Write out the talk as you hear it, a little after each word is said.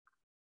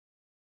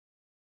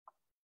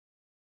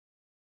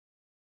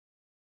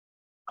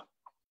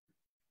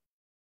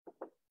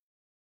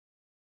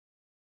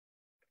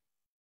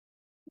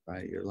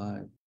Right, you're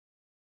live.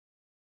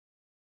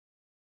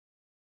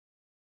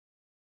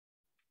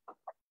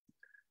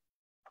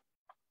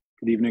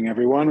 Good evening,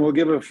 everyone. We'll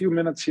give a few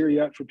minutes here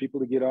yet for people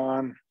to get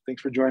on.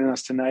 Thanks for joining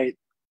us tonight.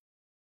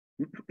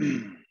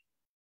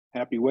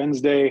 Happy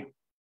Wednesday.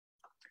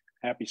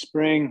 Happy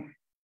spring.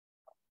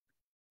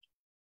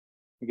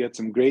 We got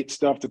some great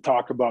stuff to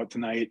talk about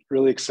tonight.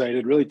 Really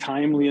excited, really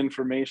timely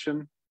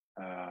information.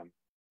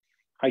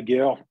 Hi,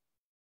 Gail.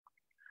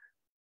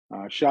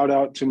 Shout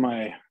out to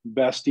my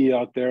bestie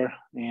out there,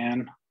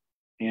 Ann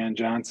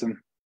Johnson.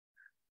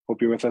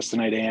 Hope you're with us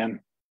tonight, Ann.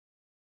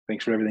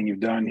 Thanks for everything you've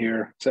done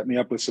here. Set me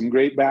up with some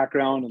great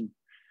background and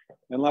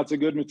lots of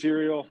good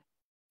material.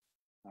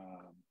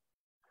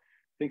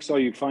 Thanks all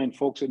you fine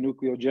folks at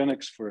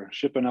Nucleogenics for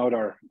shipping out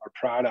our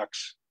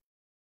products.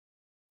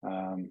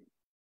 We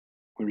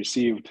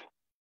received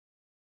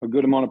a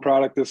good amount of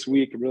product this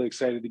week. I'm really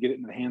excited to get it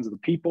in the hands of the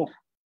people.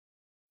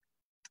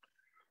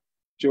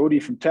 Jody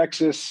from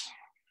Texas.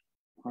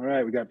 All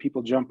right, we got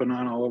people jumping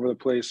on all over the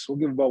place. We'll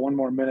give about one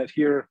more minute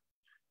here.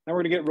 Now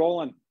we're gonna get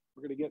rolling.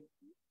 We're gonna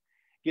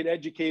get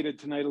educated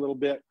tonight a little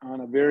bit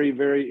on a very,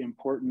 very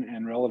important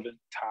and relevant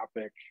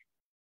topic.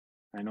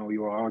 I know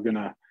you all are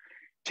gonna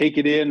take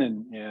it in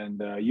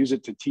and use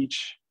it to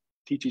teach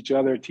each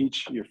other,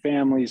 teach your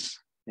families.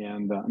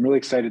 And I'm really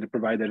excited to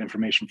provide that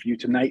information for you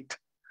tonight.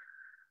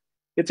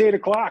 It's 8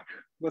 o'clock.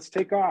 Let's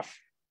take off.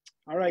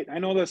 All right, I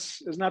know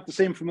this is not the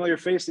same familiar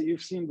face that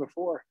you've seen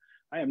before.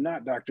 I am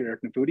not Dr.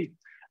 Eric Naputi.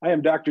 I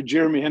am Dr.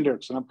 Jeremy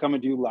Hendricks, and I'm coming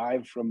to you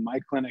live from my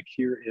clinic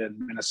here in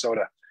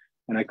Minnesota.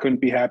 And I couldn't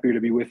be happier to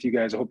be with you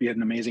guys. I hope you had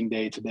an amazing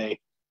day today.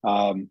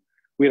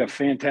 We had a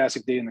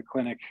fantastic day in the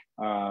clinic.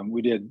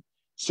 We did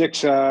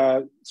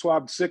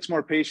swabbed 6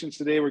 more patients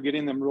today. We're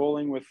getting them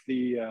rolling with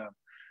the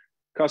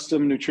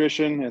custom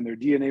nutrition and their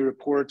DNA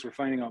reports. We're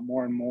finding out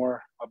more and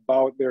more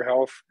about their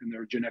health and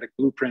their genetic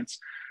blueprints.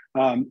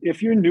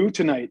 If you're new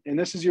tonight and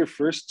this is your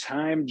first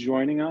time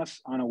joining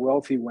us on a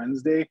Wealthy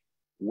Wednesday,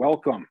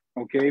 welcome,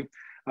 okay?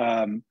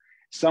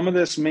 Some of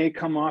this may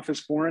come off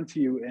as foreign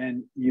to you,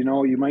 and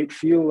you might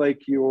feel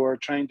like you're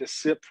trying to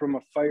sip from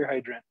a fire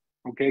hydrant,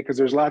 okay? Because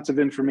there's lots of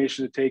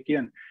information to take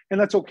in, and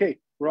that's okay.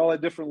 We're all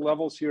at different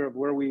levels here of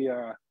where we,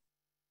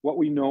 what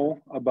we know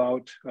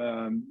about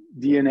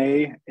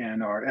DNA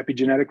and our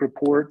epigenetic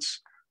reports.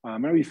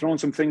 I'm going to be throwing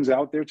some things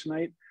out there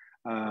tonight.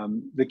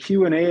 The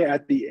Q&A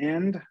at the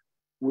end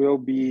will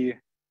be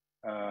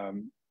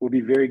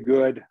very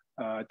good.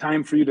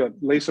 Time for you to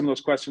lay some of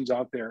those questions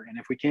out there. And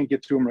if we can't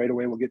get to them right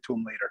away, we'll get to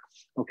them later.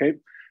 Okay.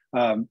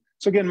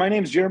 So again, my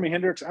name is Jeremy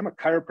Hendricks. I'm a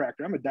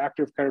chiropractor. I'm a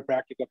doctor of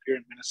chiropractic up here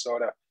in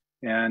Minnesota.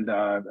 And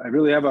I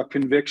really have a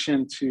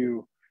conviction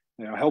to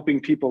helping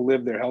people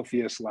live their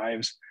healthiest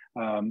lives,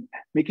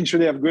 making sure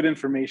they have good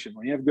information.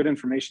 When you have good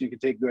information, you can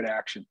take good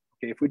action.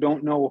 Okay. If we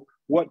don't know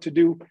what to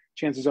do,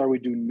 chances are we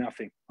do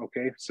nothing.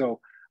 Okay. So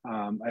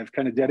I've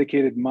kind of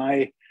dedicated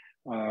my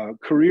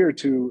career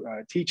to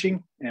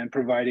teaching and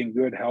providing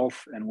good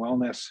health and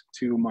wellness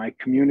to my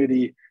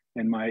community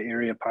and my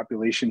area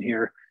population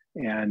here.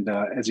 And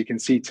as you can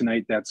see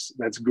tonight, that's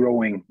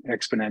growing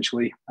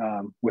exponentially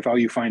with all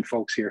you fine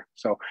folks here.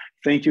 So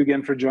thank you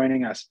again for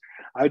joining us.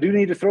 I do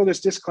need to throw this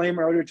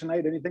disclaimer out here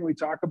tonight. Anything we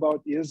talk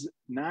about is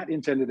not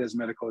intended as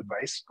medical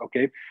advice,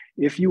 okay?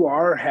 If you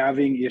are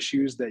having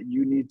issues that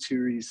you need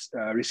to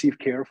receive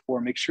care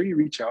for, make sure you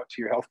reach out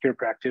to your healthcare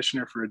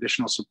practitioner for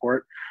additional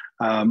support.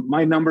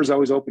 My number is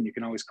always open. You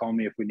can always call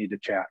me if we need to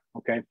chat,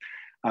 okay?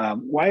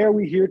 Why are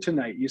we here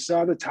tonight? You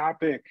saw the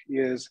topic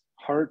is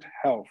heart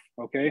health,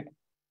 okay?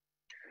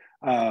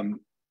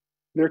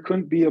 There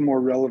couldn't be a more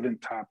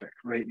relevant topic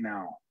right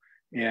now.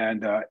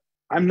 And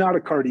I'm not a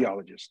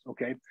cardiologist,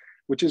 okay?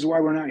 Which is why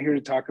we're not here to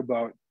talk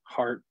about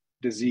heart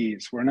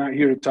disease. We're not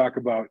here to talk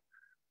about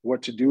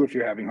what to do if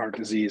you're having heart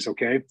disease,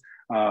 okay?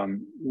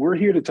 We're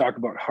here to talk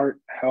about heart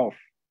health,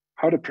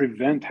 how to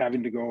prevent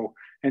having to go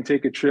and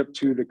take a trip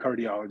to the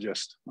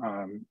cardiologist.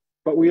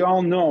 But we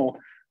all know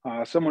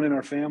someone in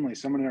our family,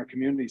 someone in our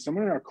community,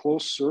 someone in our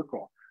close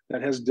circle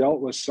that has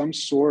dealt with some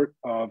sort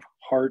of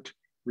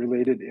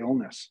heart-related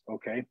illness,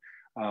 okay?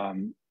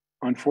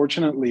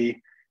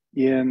 Unfortunately,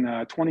 in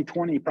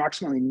 2020,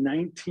 approximately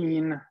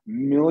 19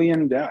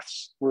 million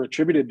deaths were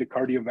attributed to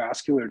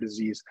cardiovascular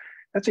disease.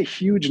 That's a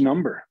huge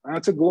number.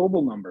 That's a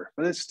global number,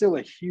 but it's still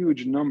a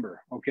huge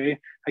number, okay?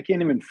 I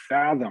can't even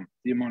fathom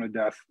the amount of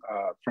death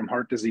from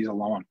heart disease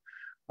alone,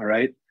 all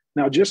right?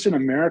 Now, just in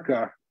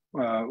America,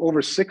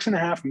 over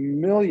 6.5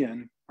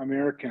 million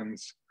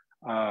Americans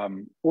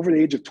over the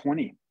age of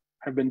 20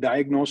 have been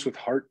diagnosed with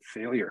heart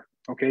failure,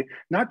 okay?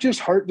 Not just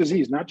heart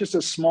disease, not just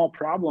a small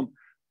problem,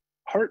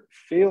 heart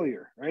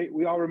failure, right?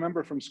 We all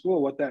remember from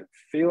school what that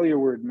failure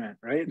word meant,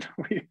 right?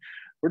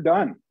 We're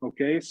done,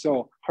 okay?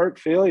 So heart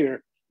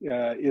failure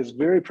is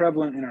very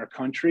prevalent in our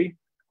country.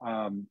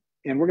 And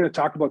we're gonna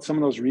talk about some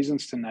of those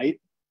reasons tonight,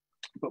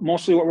 but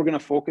mostly what we're gonna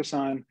focus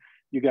on,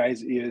 you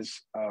guys,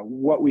 is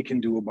what we can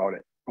do about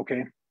it,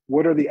 okay?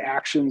 What are the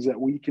actions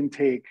that we can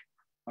take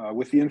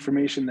with the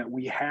information that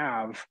we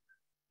have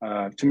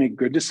to make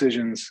good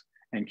decisions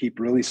and keep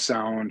really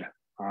sound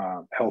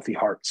healthy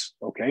hearts,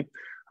 okay?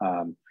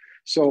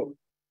 So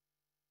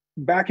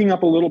backing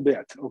up a little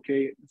bit,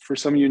 okay, for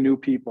some of you new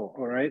people,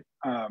 all right?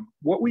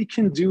 What we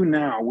can do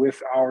now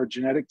with our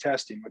genetic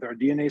testing, with our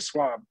DNA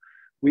swab,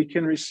 we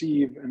can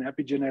receive an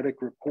epigenetic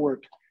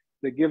report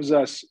that gives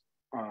us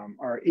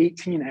our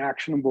 18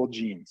 actionable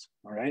genes,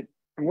 all right?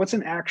 And what's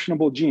an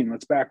actionable gene?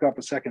 Let's back up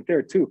a second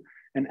there too.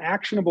 An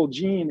actionable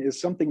gene is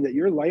something that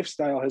your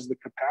lifestyle has the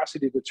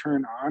capacity to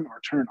turn on or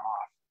turn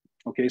off,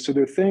 okay? So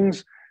there are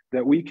things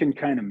that we can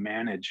kind of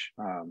manage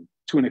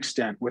to an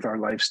extent with our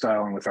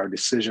lifestyle and with our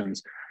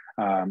decisions.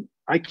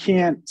 I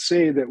can't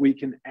say that we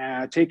can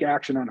take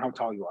action on how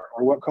tall you are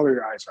or what color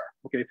your eyes are,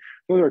 okay?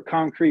 Those are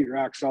concrete,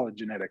 rock solid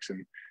genetics.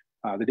 And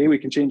the day we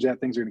can change that,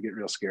 things are gonna get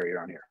real scary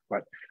around here.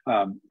 But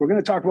we're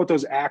gonna talk about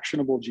those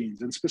actionable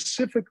genes. And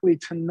specifically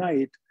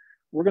tonight,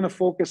 we're gonna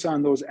focus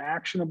on those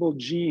actionable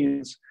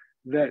genes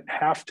that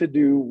have to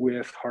do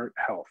with heart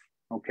health,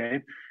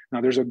 okay?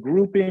 Now there's a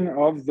grouping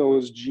of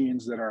those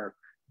genes that are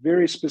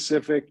very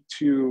specific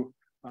to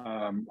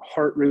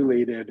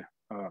heart-related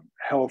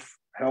health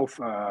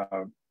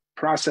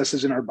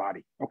processes in our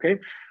body, okay?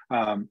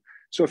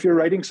 So if you're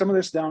writing some of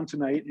this down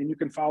tonight and you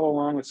can follow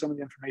along with some of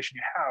the information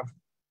you have,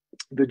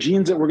 the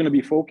genes that we're gonna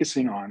be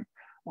focusing on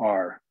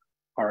are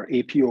our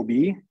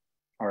APOB,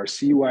 our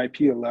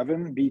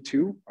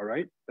CYP11B2, all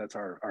right? That's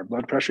our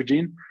blood pressure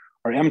gene,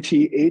 our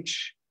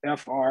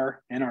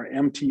MTHFR and our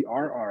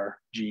MTRR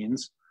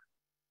genes,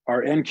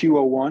 our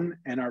NQO1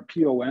 and our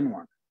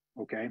PON1,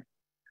 okay?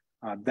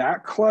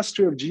 That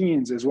cluster of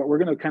genes is what we're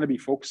gonna kind of be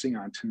focusing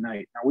on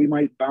tonight. Now we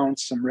might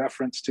bounce some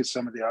reference to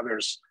some of the other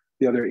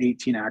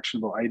 18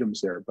 actionable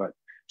items there, but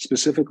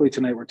specifically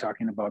tonight, we're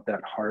talking about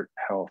that heart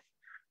health.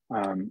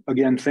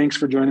 Again, thanks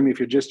for joining me. If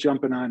you're just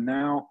jumping on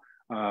now,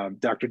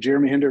 Dr.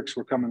 Jeremy Hendricks,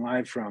 we're coming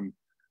live from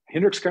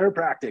Hendricks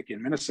Chiropractic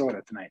in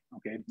Minnesota tonight,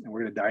 okay? And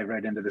we're gonna dive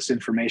right into this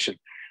information.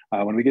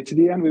 When we get to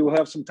the end, we will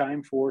have some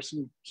time for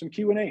some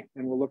Q&A,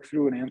 and we'll look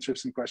through and answer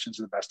some questions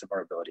to the best of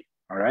our ability,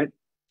 all right?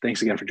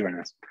 Thanks again for joining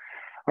us.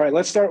 All right,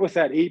 let's start with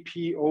that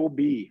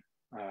APOB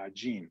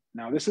gene.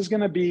 Now, this is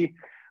gonna be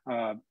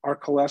our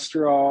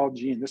cholesterol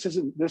gene.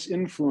 This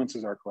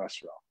influences our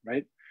cholesterol,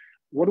 right?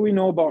 What do we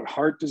know about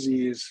heart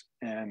disease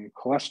and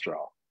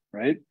cholesterol,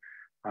 right?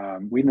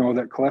 We know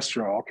that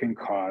cholesterol can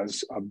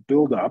cause a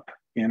buildup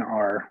in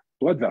our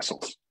blood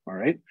vessels, all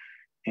right?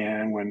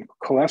 And when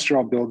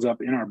cholesterol builds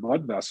up in our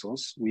blood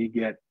vessels, we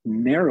get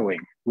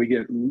narrowing, we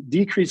get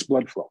decreased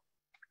blood flow,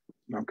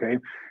 okay?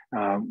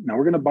 Now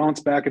we're gonna bounce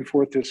back and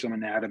forth through some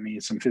anatomy,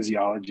 some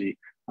physiology,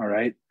 all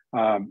right?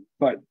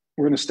 But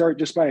we're gonna start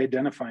just by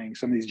identifying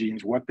some of these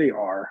genes, what they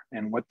are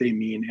and what they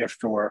mean if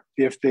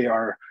they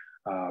are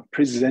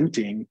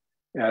presenting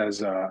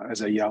as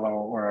a yellow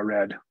or a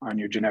red on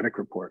your genetic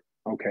report,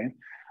 okay?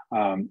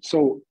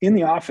 So in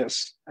the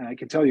office, and I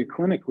can tell you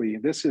clinically,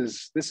 this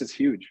is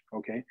huge,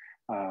 okay?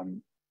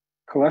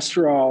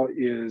 Cholesterol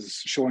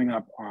is showing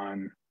up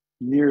on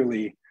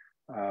nearly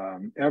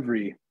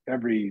every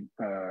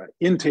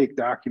intake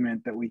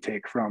document that we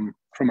take from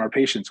our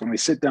patients when we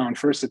sit down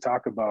first to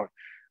talk about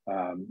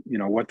you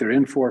know, what they're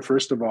in for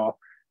first of all,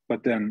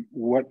 but then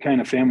what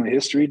kind of family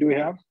history do we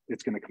have?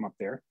 It's going to come up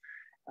there.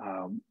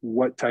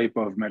 What type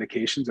of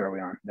medications are we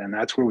on? And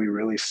that's where we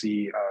really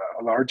see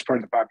a large part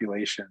of the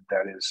population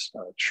that is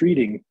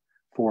treating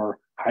for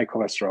high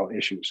cholesterol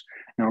issues.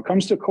 Now, when it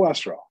comes to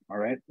cholesterol, all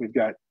right, we've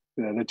got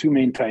the two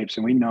main types,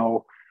 and we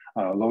know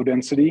low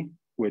density,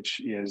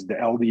 which is the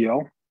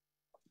LDL.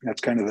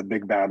 That's kind of the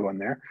big bad one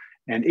there.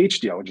 And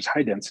HDL, which is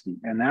high density.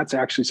 And that's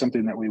actually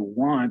something that we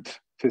want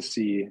to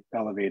see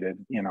elevated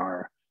in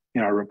our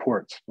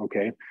reports,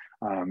 okay?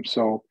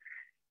 So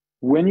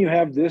when you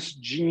have this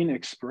gene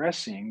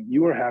expressing,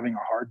 you are having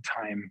a hard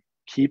time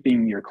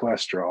keeping your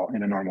cholesterol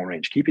in a normal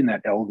range, keeping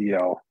that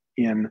LDL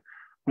in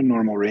a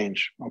normal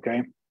range,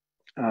 okay?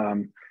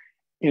 And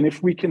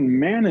if we can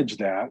manage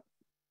that,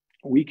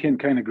 we can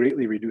kind of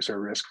greatly reduce our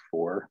risk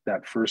for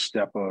that first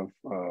step of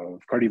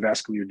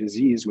cardiovascular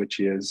disease,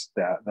 which is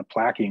the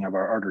plaquing of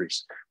our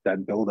arteries,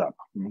 that buildup,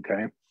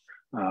 okay?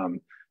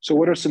 So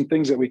what are some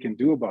things that we can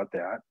do about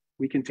that?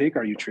 We can take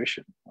our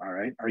nutrition, all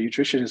right? Our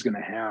nutrition is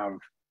gonna have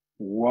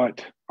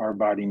what our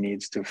body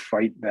needs to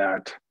fight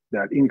that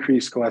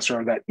increased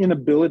cholesterol, that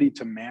inability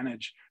to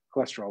manage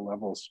cholesterol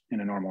levels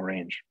in a normal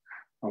range,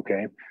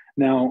 okay?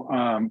 Now,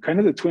 kind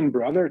of the twin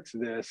brother to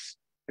this,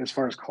 as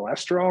far as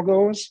cholesterol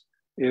goes,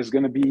 is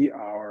going to be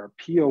our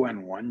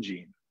PON1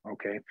 gene,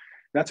 okay?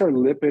 That's our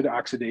lipid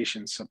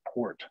oxidation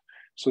support.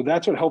 So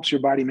that's what helps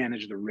your body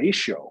manage the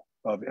ratio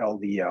of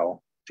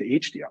LDL to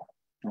HDL,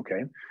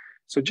 okay?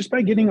 So just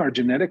by getting our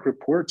genetic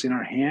reports in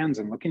our hands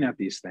and looking at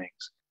these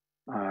things,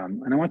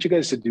 and I want you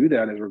guys to do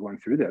that as we're going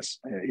through this.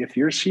 If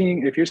you're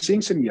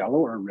seeing some yellow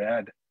or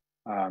red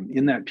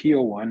in that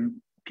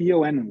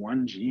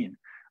PON1 gene,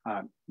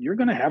 you're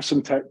going to have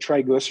some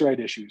triglyceride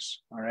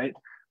issues, all right?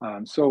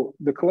 So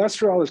the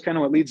cholesterol is kind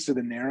of what leads to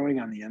the narrowing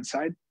on the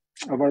inside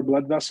of our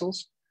blood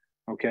vessels,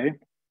 okay?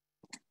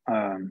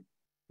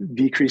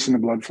 Decreasing the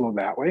blood flow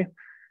that way.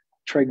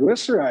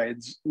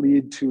 triglycerides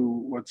lead to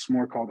what's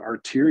more called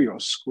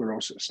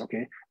arteriosclerosis,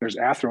 okay? There's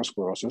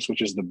atherosclerosis,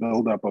 which is the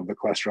buildup of the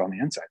cholesterol on the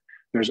inside.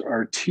 There's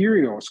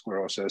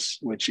arteriosclerosis,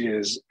 which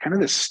is kind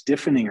of the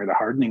stiffening or the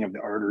hardening of the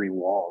artery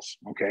walls,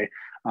 okay?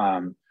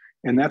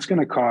 And that's going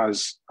to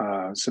cause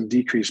some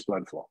decreased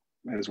blood flow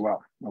as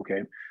well,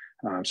 okay?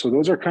 So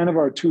those are kind of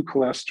our two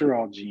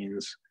cholesterol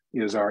genes,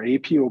 is our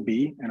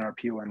ApoB and our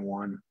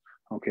PON1,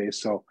 okay?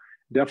 So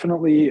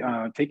definitely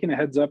taking a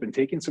heads up and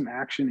taking some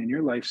action in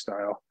your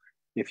lifestyle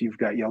if you've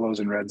got yellows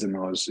and reds in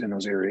those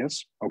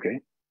areas, okay?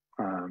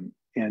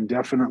 And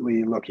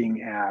definitely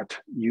looking at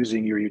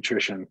using your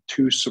nutrition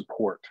to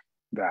support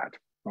that,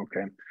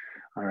 okay?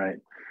 All right.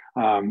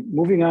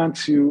 Moving on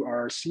to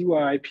our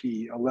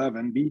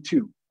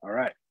CYP11B2. All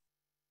right.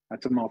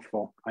 That's a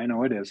mouthful. I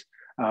know it is.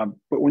 But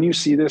when you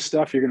see this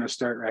stuff, you're going to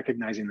start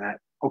recognizing that,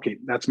 okay,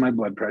 that's my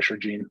blood pressure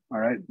gene. All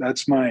right.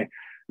 That's my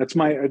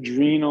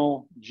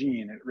adrenal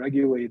gene. It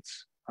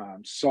regulates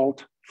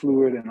salt,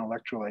 fluid, and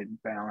electrolyte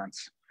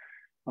balance.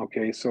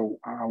 Okay. So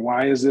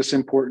why is this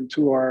important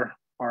to our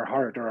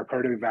heart or our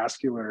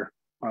cardiovascular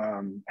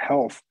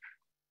health?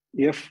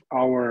 If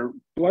our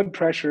blood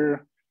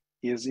pressure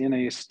is in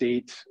a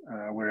state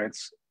where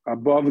it's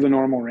above the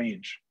normal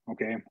range,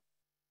 okay,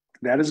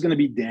 that is going to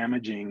be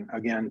damaging,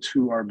 again,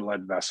 to our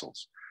blood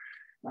vessels.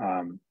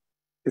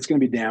 It's going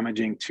to be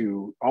damaging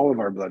to all of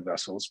our blood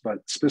vessels, but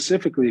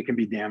specifically it can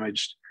be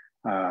damaged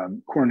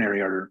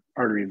coronary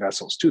artery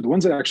vessels too, the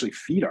ones that actually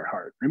feed our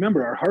heart.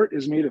 Remember, our heart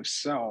is made of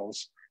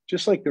cells,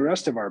 just like the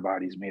rest of our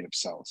body is made of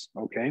cells,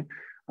 okay?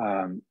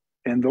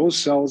 And those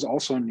cells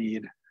also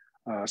need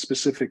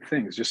specific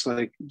things, just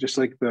like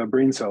the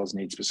brain cells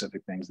need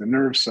specific things, the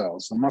nerve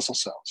cells, the muscle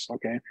cells,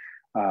 okay?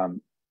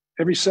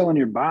 Every cell in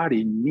your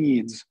body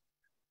needs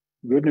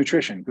good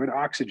nutrition, good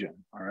oxygen,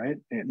 all right?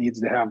 It needs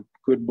to have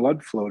good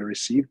blood flow to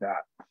receive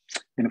that.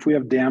 And if we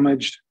have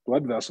damaged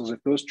blood vessels, if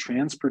those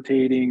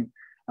transporting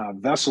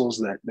vessels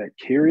that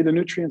carry the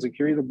nutrients and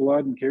carry the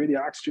blood and carry the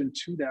oxygen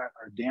to that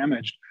are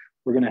damaged,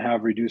 we're going to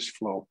have reduced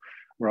flow.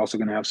 We're also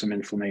going to have some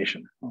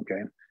inflammation,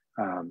 okay?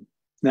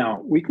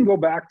 Now, we can go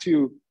back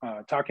to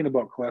talking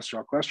about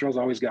cholesterol. Cholesterol's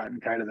always gotten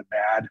kind of the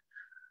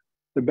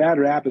bad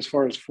rap as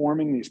far as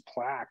forming these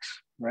plaques,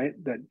 right,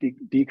 that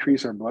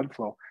decrease our blood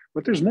flow.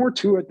 But there's more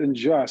to it than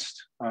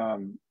just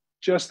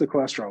the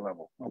cholesterol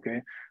level,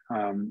 okay?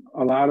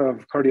 A lot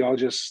of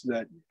cardiologists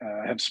that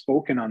have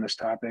spoken on this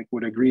topic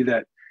would agree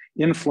that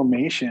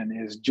inflammation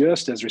is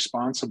just as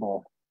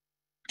responsible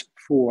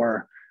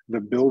for the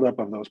buildup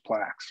of those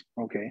plaques,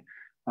 okay?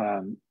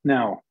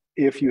 Now,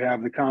 if you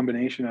have the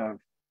combination of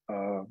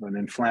an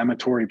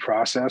inflammatory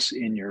process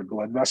in your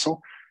blood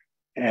vessel,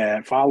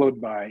 and followed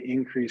by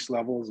increased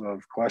levels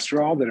of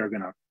cholesterol that are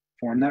going to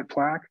form that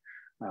plaque,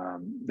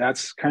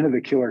 that's kind of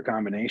the killer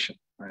combination,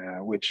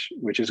 which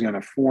is going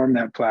to form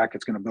that plaque.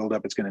 It's going to build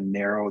up. It's going to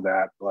narrow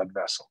that blood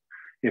vessel.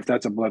 If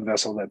that's a blood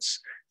vessel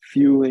that's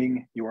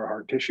fueling your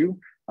heart tissue,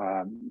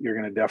 you're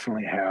going to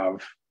definitely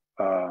have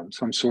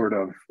some sort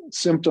of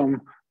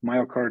symptom,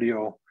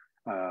 myocardial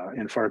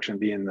infarction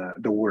being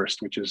the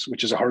worst, which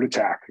is a heart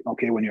attack.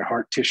 Okay, when your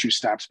heart tissue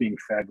stops being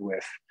fed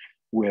with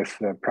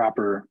the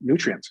proper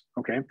nutrients.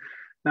 Okay.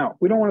 Now,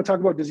 we don't want to talk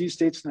about disease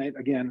states tonight.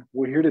 Again,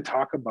 we're here to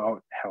talk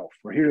about health.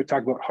 We're here to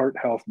talk about heart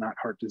health, not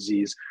heart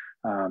disease.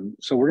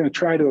 So we're going to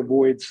try to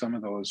avoid some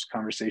of those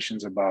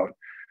conversations about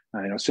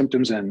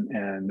symptoms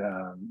and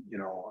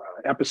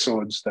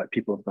episodes that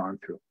people have gone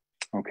through.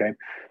 Okay.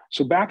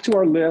 So back to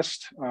our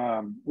list.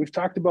 We've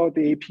talked about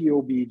the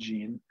ApoB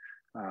gene,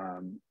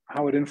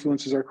 how it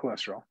influences our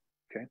cholesterol.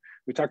 Okay.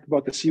 We talked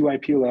about the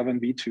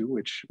CYP11B2,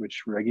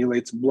 which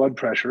regulates blood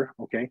pressure.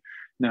 Okay.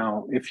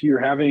 Now, if you're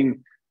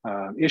having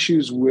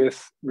issues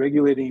with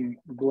regulating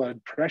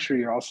blood pressure,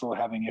 you're also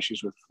having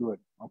issues with fluid.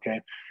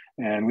 Okay.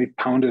 And we've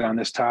pounded on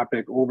this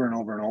topic over and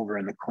over and over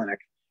in the clinic.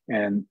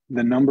 And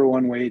the number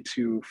one way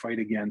to fight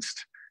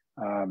against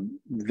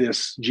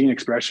this gene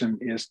expression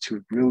is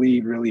to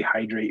really, really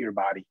hydrate your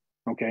body.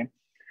 Okay.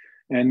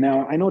 And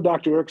now I know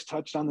Dr. Erks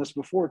touched on this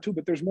before too,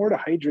 but there's more to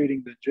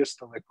hydrating than just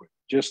the liquid,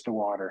 just the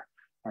water.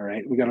 All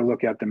right. We got to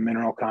look at the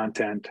mineral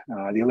content,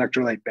 the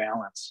electrolyte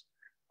balance.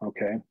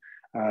 Okay.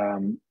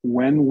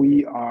 When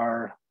we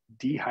are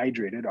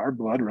dehydrated, our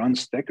blood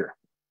runs thicker.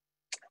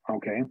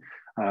 Okay.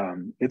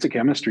 It's a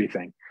chemistry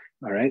thing.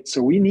 All right.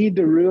 So we need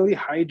to really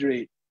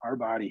hydrate our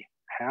body,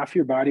 half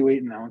your body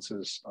weight in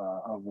ounces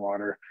of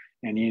water.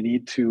 And you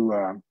need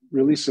to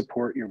really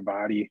support your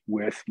body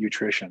with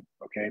nutrition.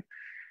 Okay.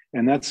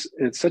 And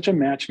it's such a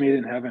match made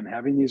in heaven,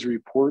 having these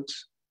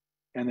reports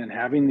and then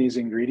having these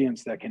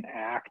ingredients that can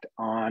act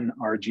on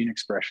our gene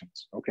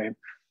expressions. Okay.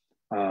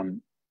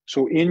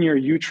 So in your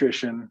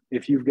nutrition,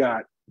 if you've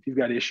got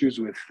issues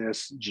with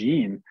this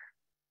gene,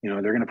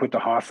 they're going to put the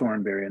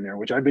hawthorn berry in there,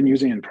 which I've been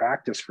using in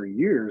practice for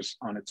years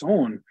on its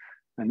own.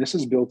 And this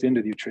is built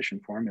into the nutrition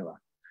formula.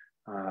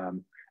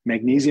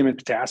 Magnesium and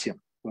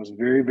potassium, those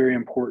very, very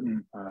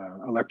important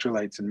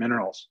electrolytes and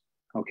minerals.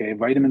 Okay.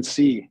 Vitamin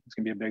C is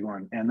going to be a big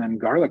one. And then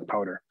garlic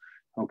powder.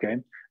 Okay.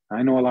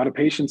 I know a lot of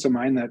patients of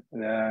mine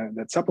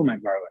that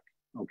supplement garlic.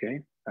 Okay.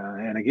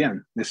 And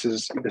again, this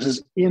is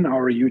in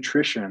our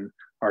nutrition,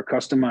 our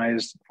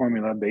customized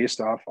formula based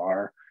off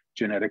our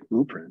genetic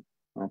blueprint,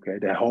 okay,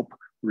 to help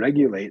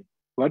regulate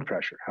blood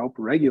pressure, help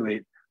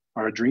regulate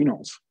our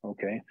adrenals,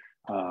 okay.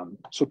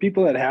 So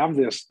people that have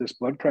this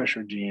blood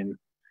pressure gene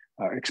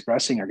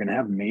expressing are going to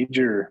have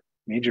major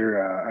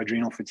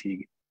adrenal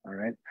fatigue. All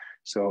right.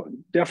 So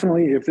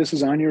definitely, if this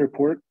is on your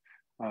report,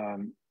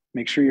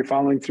 make sure you're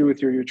following through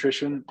with your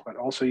nutrition, but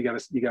also you got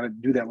to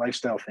do that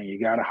lifestyle thing. You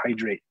got to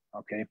hydrate.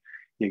 Okay.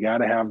 You got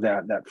to have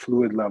that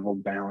fluid level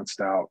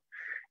balanced out.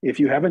 If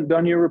you haven't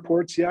done your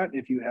reports yet,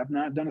 if you have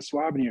not done a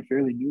swab and you're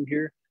fairly new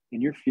here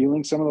and you're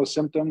feeling some of those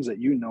symptoms that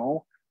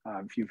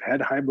if you've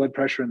had high blood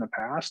pressure in the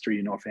past, or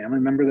a family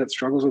member that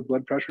struggles with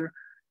blood pressure,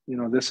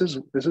 this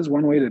is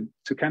one way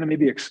to kind of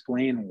maybe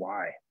explain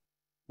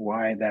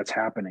why that's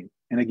happening.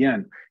 And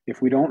again,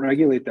 if we don't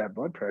regulate that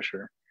blood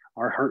pressure,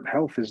 our heart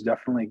health is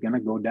definitely going to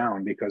go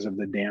down because of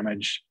the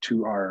damage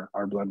to our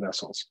blood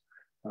vessels.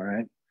 All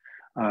right.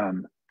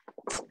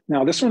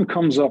 Now this one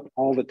comes up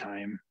all the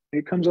time.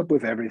 It comes up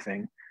with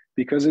everything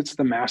because it's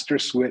the master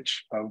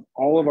switch of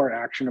all of our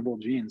actionable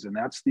genes, and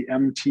that's the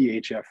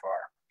MTHFR.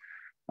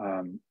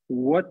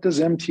 What does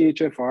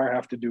MTHFR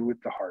have to do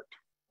with the heart?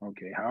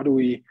 Okay, how can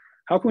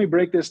we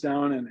break this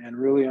down and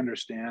really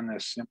understand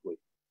this simply?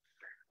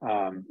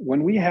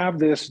 When we have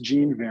this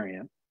gene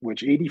variant,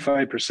 which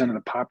 85% of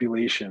the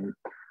population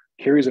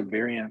carries a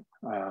variant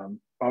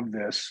of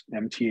this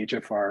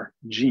MTHFR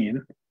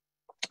gene,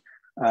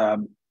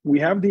 we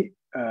have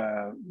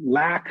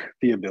lack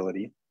the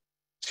ability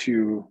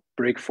to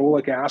break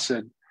folic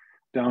acid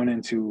down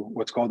into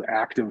what's called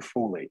active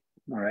folate.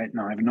 All right.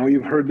 Now, I know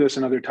you've heard this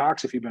in other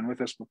talks if you've been with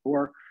us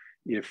before.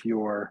 If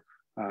you're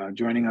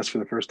joining us for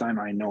the first time,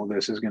 I know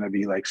this is going to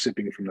be like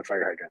sipping from the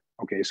fire hydrant.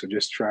 Okay. So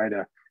just try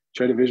to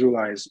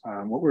visualize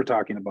what we're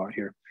talking about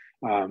here.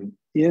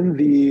 In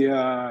the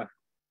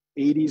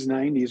 80s,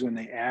 90s, when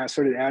they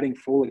started adding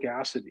folic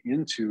acid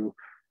into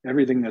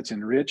everything that's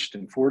enriched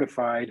and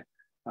fortified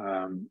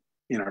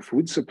in our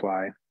food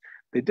supply,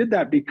 they did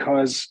that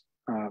because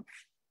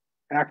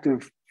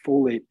active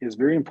folate is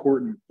very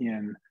important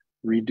in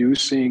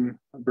reducing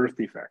birth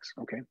defects.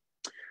 Okay.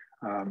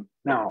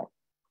 Now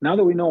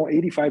that we know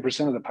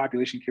 85% of the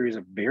population carries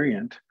a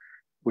variant,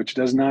 which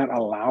does not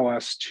allow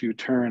us to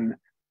turn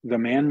the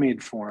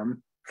man-made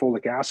form,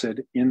 folic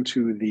acid,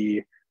 into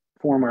the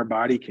form our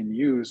body can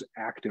use,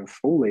 active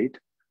folate.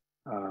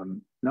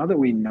 Now that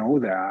we know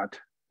that,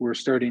 we're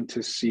starting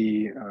to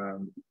see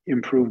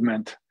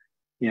improvement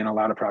in a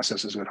lot of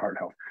processes with heart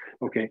health.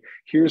 Okay,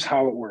 here's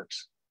how it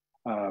works.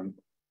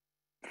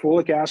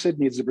 Folic acid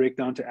needs to break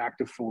down to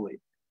active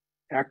folate.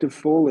 Active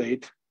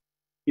folate,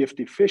 if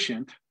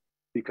deficient,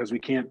 because we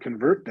can't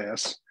convert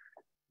this,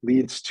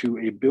 leads to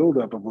a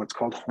buildup of what's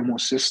called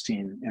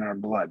homocysteine in our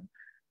blood.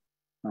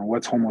 Now,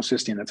 what's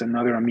homocysteine? That's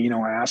another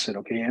amino acid,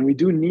 okay? And we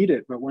do need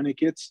it, but when it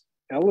gets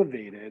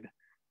elevated,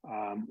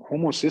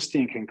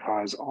 homocysteine can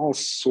cause all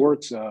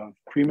sorts of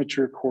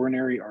premature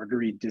coronary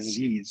artery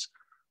disease,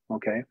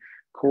 okay?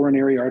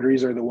 Coronary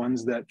arteries are the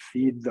ones that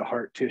feed the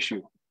heart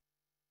tissue,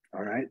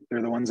 all right?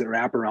 They're the ones that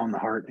wrap around the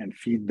heart and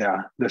feed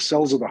the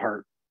cells of the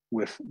heart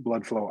with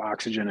blood flow,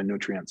 oxygen, and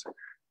nutrients,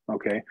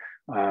 okay?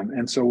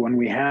 And so when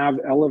we have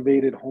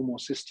elevated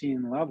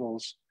homocysteine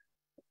levels,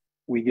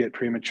 we get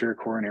premature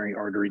coronary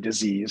artery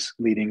disease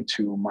leading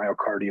to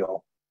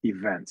myocardial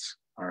events,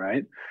 all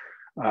right?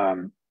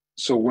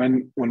 So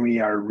when we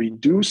are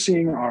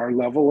reducing our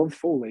level of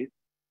folate,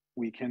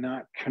 we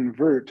cannot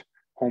convert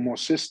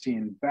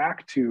homocysteine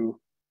back to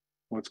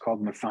what's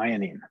called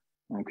methionine,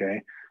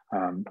 okay?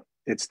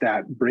 It's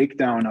that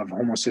breakdown of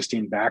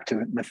homocysteine back to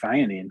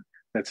methionine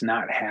that's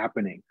not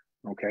happening,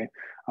 okay?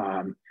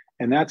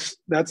 And that's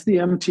the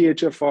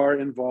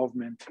MTHFR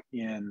involvement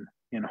in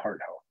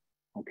heart health,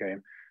 okay?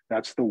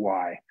 That's the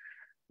why.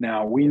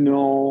 Now, we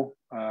know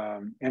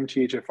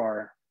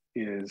MTHFR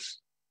is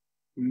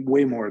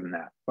way more than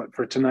that, but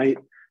for tonight,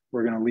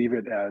 we're going to leave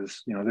it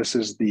as, this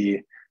is the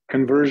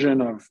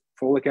conversion of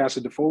folic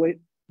acid to folate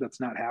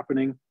that's not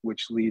happening,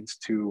 which leads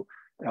to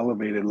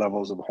elevated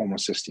levels of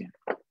homocysteine,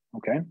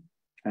 okay?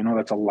 I know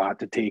that's a lot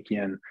to take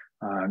in.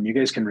 You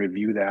guys can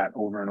review that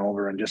over and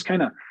over and just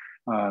kind of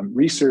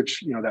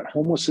research, that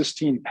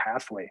homocysteine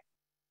pathway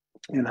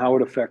and how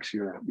it affects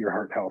your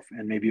heart health.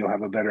 And maybe you'll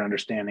have a better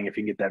understanding if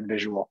you get that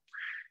visual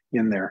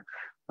in there.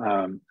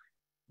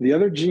 The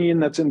other gene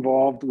that's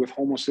involved with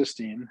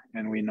homocysteine,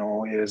 and we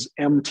know, is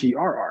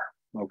MTRR,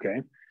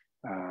 okay?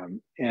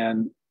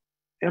 And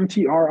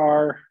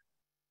MTRR,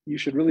 you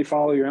should really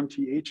follow your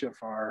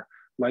MTHFR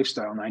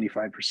lifestyle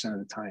 95% of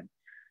the time.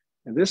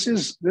 And this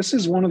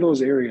is one of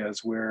those areas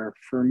where,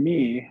 for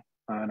me,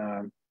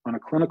 on a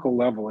clinical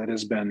level, it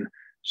has been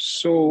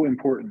so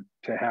important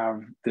to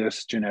have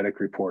this genetic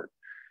report,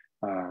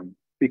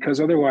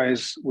 because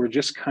otherwise we're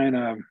just kind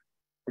of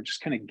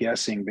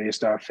guessing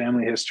based off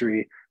family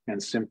history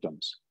and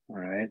symptoms. All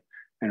right.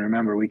 And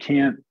remember, we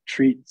can't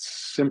treat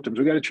symptoms.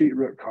 We got to treat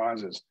root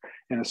causes.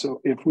 And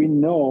so if we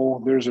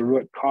know there's a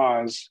root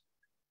cause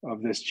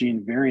of this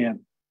gene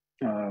variant,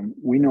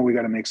 we know we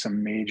got to make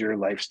some major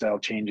lifestyle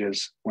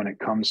changes when it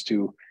comes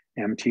to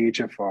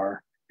MTHFR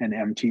and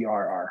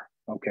MTRR.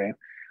 Okay.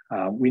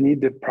 We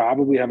need to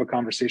probably have a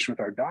conversation with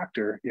our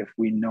doctor if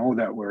we know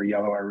that we're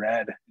yellow or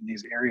red in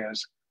these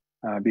areas,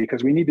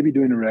 because we need to be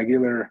doing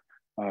regular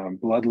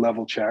blood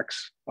level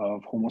checks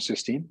of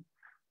homocysteine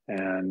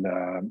and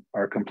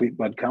our complete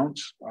blood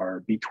counts,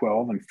 our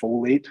B12 and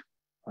folate.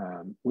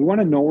 We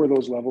want to know where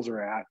those levels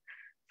are at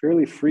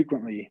fairly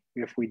frequently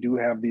if we do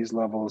have these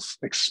levels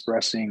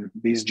expressing,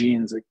 these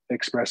genes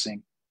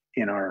expressing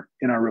in our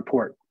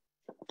report.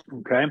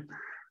 Okay.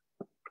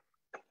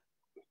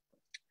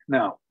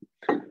 Now,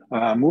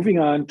 moving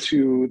on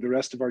to the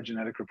rest of our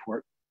genetic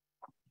report.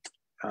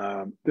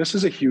 This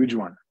is a huge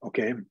one,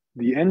 okay?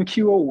 The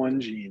NQ01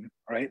 gene,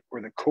 right,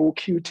 or the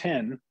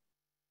CoQ10,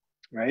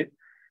 right?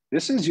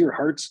 This is your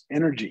heart's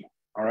energy,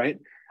 all right?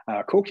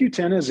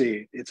 CoQ10 is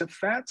it's a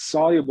fat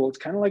soluble, it's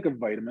kind of like a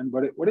vitamin,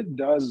 but what it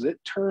does is it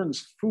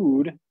turns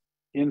food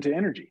into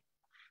energy,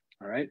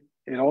 all right?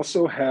 It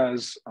also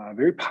has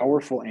very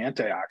powerful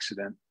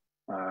antioxidant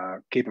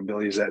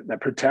capabilities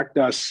that protect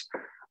us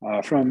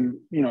from,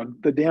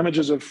 the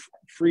damages of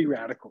free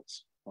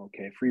radicals.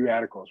 Okay, free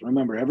radicals.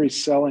 Remember, every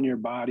cell in your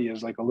body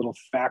is like a little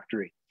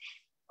factory.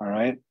 All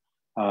right,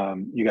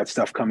 you got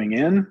stuff coming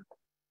in,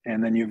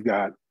 and then you've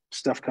got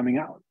stuff coming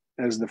out.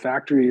 As the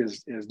factory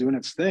is doing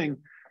its thing,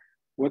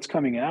 what's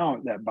coming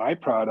out, that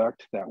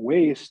byproduct, that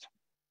waste,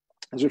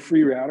 those are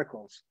free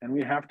radicals, and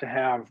we have to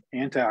have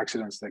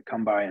antioxidants that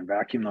come by and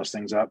vacuum those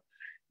things up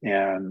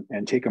and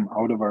take them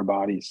out of our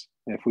bodies.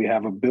 If we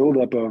have a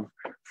buildup of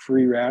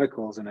free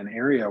radicals in an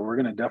area, we're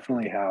going to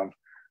definitely have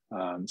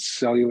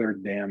cellular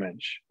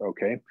damage.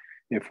 Okay,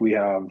 if we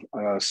have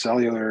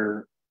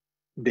cellular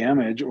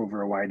damage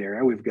over a wide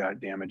area, we've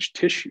got damaged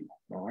tissue.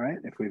 All right,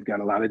 if we've got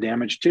a lot of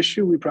damaged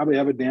tissue, we probably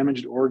have a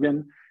damaged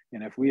organ.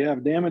 And if we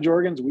have damaged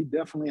organs, we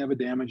definitely have a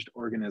damaged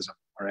organism.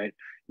 All right,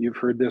 you've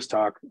heard this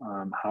talk,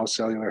 how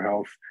cellular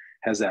health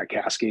has that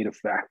cascade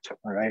effect.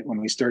 All right, when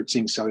we start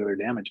seeing cellular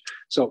damage.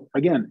 So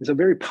again, it's a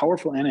very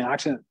powerful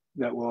antioxidant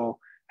that will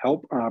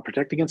help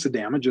protect against the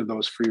damage of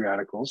those free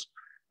radicals.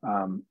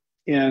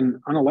 And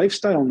on a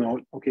lifestyle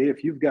note, okay,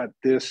 if you've got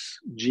this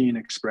gene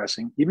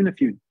expressing, even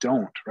if you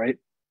don't, right,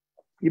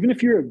 even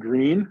if you're a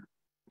green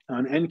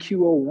on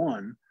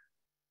NQ01,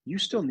 you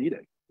still need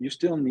it. You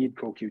still need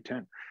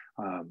CoQ10.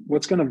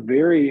 What's going to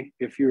vary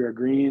if you're a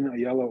green, a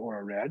yellow, or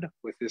a red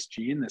with this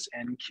gene, this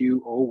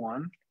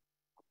NQ01,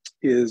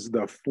 is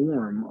the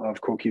form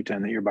of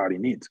CoQ10 that your body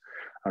needs.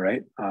 All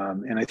right.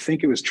 And I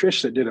think it was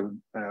Trish that did a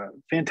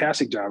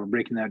fantastic job of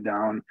breaking that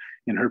down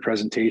in her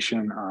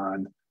presentation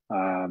on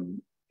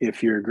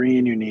if you're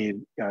green, you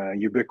need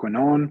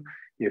ubiquinone.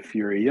 If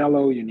you're a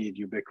yellow, you need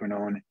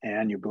ubiquinone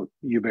and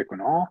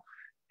ubiquinol.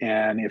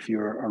 And if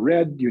you're a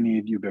red, you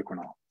need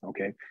ubiquinol.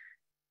 Okay.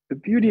 The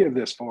beauty of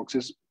this, folks,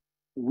 is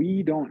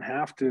we don't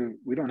have to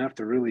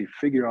really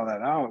figure all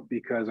that out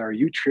because our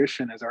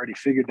nutrition has already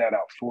figured that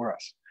out for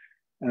us.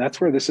 And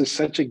that's where this is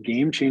such a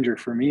game changer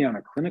for me on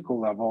a clinical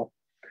level,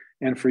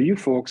 and for you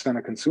folks on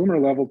a consumer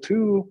level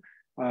too,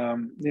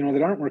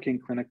 that aren't working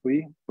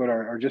clinically, but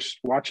are just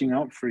watching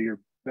out for your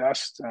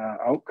best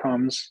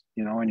outcomes,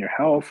 in your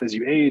health as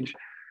you age.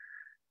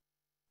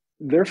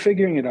 They're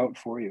figuring it out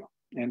for you.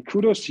 And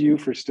kudos to you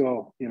for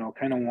still,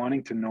 kind of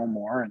wanting to know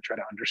more and try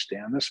to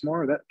understand this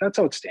more. That's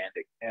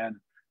outstanding. And,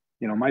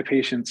 my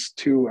patients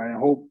too, I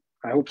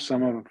hope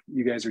some of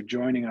you guys are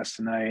joining us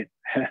tonight.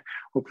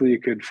 Hopefully you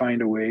could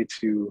find a way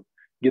to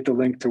get the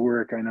link to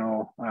work. I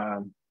know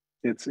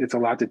it's a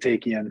lot to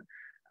take in,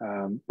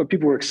 but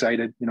people were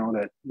excited,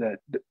 that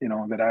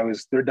I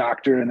was their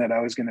doctor and that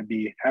I was going to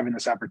be having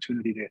this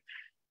opportunity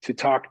to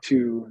talk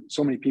to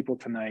so many people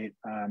tonight.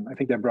 I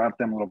think that brought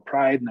them a little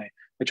pride, and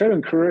I try to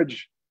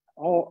encourage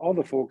all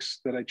the folks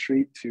that I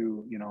treat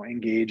to,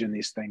 engage in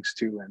these things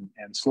too.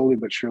 And slowly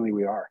but surely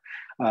we are.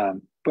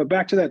 But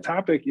back to that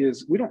topic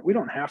is we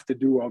don't have to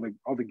do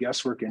all the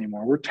guesswork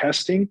anymore. We're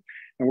testing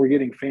and we're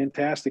getting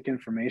fantastic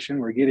information.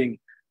 We're getting,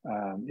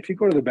 if you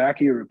go to the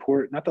back of your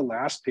report, not the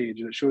last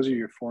page that shows you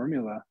your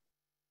formula,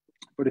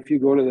 but if you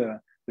go to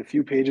the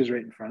few pages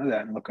right in front of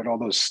that and look at all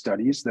those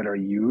studies that are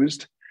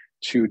used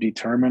to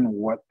determine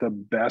what the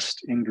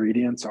best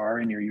ingredients are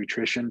in your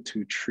nutrition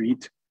to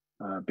treat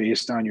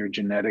based on your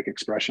genetic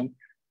expression.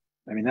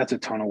 I mean, that's a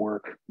ton of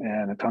work,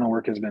 and a ton of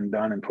work has been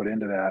done and put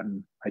into that.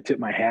 And I tip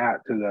my hat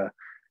to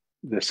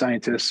the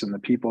scientists and the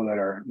people that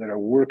are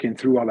working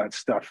through all that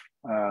stuff.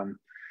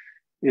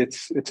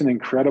 It's an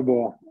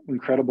incredible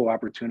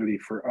opportunity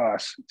for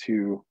us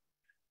to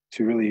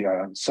really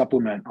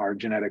supplement our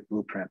genetic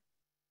blueprint.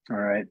 All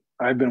right.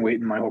 I've been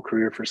waiting my whole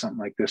career for something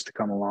like this to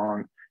come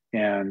along,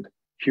 and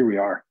here we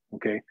are.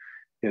 Okay.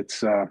 It's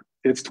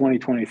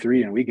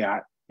 2023, and we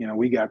got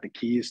the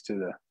keys to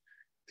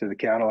the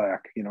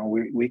Cadillac.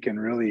 We can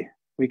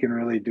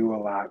really do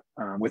a lot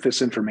with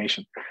this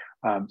information.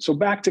 So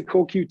back to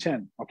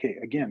CoQ10. Okay,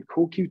 again,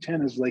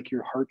 CoQ10 is like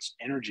your heart's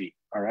energy.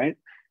 All right,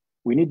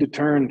 we need to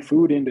turn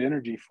food into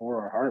energy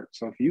for our heart.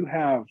 So if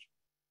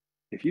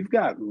you've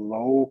got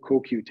low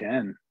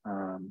CoQ10,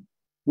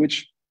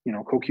 which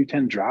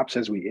CoQ10 drops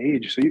as we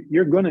age. So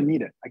you're going to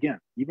need it. Again,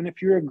 even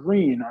if you're a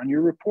green on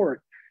your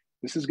report,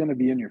 this is going to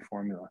be in your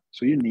formula.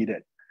 So you need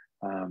it.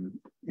 And,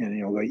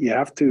 you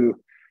have to,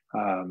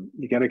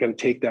 you got to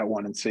take that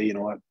one and say,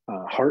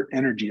 heart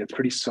energy, that's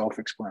pretty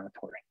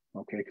self-explanatory.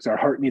 Okay. Because our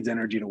heart needs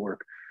energy to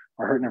work.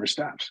 Our heart never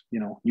stops.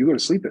 You go to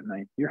sleep at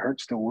night, your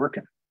heart's still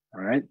working.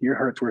 All right. Your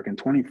heart's working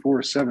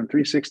 24/7,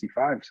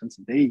 365 since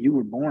the day you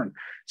were born,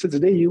 since the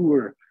day you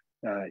were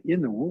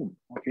in the womb.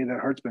 Okay. That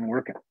heart's been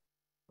working.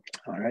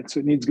 All right. So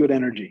it needs good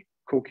energy.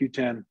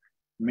 CoQ10,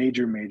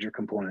 major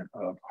component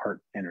of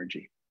heart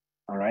energy.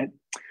 All right.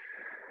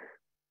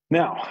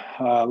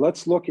 Now,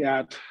 let's look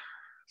at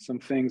some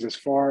things as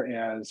far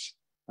as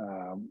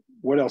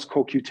what else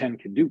CoQ10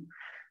 can do.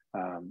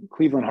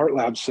 Cleveland Heart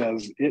Lab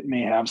says it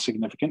may have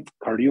significant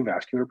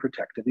cardiovascular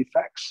protective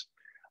effects.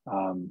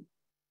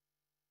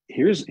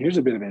 Here's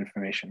a bit of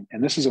information,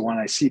 and this is the one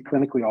I see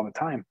clinically all the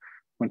time.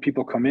 When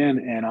people come in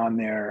and on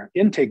their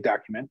intake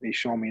document, they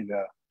show me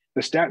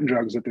the statin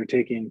drugs that they're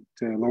taking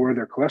to lower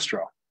their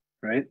cholesterol,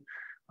 right?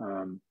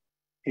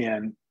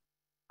 And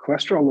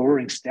cholesterol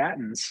lowering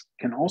statins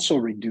can also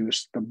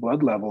reduce the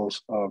blood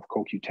levels of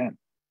CoQ10.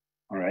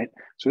 All right.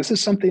 So this is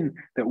something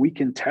that we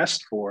can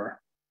test for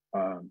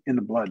in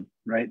the blood,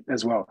 right,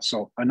 as well.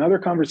 So another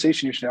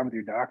conversation you should have with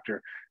your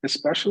doctor,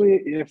 especially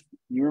if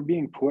you're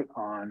being put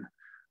on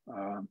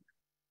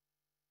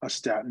a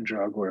statin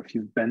drug, or if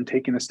you've been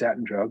taking a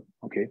statin drug.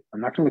 Okay,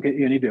 I'm not going to look at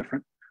you any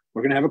different.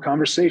 We're going to have a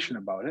conversation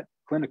about it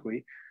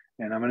clinically,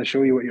 and I'm going to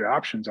show you what your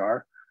options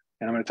are,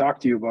 and I'm going to talk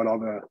to you about all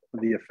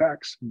the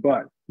effects.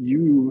 But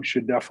you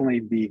should definitely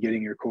be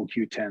getting your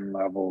CoQ10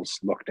 levels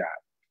looked at.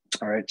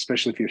 All right,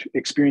 especially if you're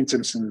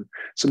experiencing some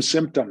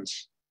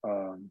symptoms,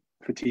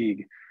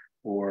 fatigue,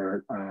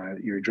 or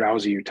you're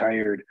drowsy, you're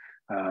tired,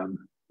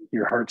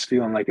 your heart's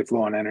feeling like it's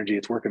low on energy,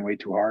 it's working way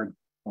too hard.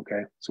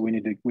 Okay, so we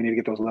need to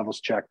get those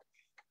levels checked.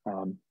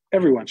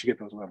 Everyone should get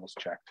those levels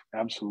checked.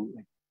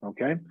 Absolutely.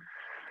 Okay.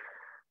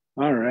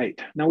 All right.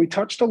 Now we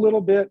touched a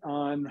little bit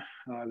on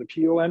the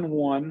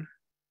PON1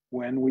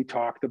 when we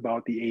talked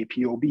about the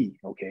APOB.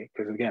 Okay,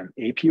 because again,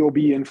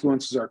 APOB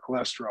influences our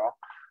cholesterol.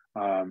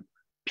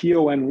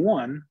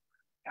 PON1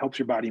 helps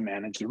your body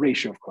manage the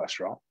ratio of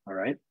cholesterol. All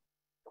right.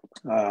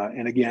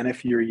 And again,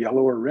 if you're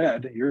yellow or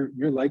red, you're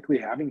likely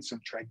having some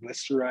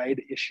triglyceride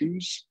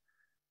issues.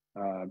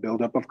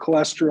 Buildup of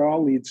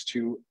cholesterol leads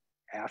to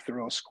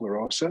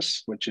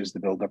atherosclerosis, which is the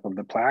buildup of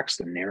the plaques,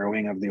 the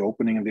narrowing of the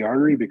opening of the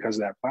artery because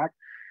of that plaque.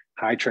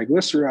 High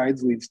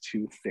triglycerides leads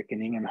to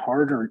thickening and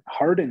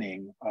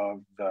hardening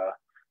of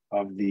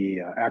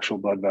the actual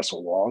blood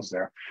vessel walls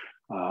there.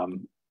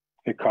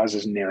 It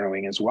causes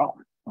narrowing as well.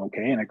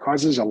 Okay, and it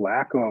causes a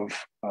lack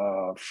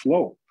of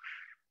flow.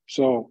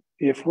 So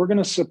if we're going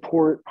to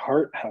support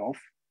heart health,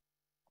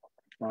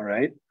 all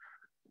right,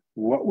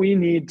 what we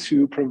need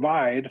to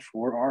provide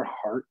for our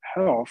heart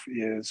health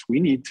is we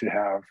need to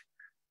have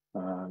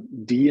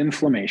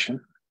de-inflammation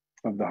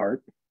of the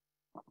heart.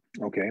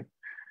 Okay,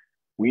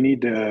 we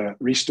need to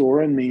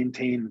restore and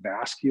maintain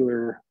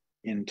vascular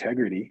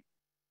integrity.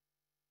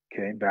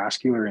 Okay,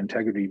 vascular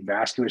integrity,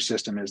 vascular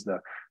system is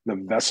the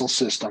vessel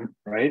system,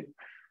 right?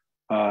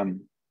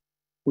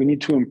 We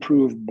need to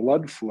improve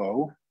blood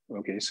flow.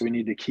 Okay, so we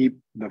need to keep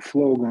the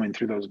flow going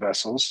through those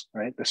vessels,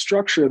 right? The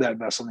structure of that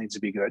vessel needs to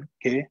be good.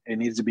 Okay, it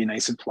needs to be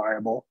nice and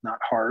pliable, not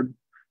hard,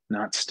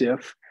 not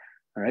stiff.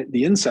 All right,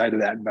 the inside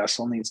of that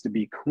vessel needs to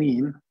be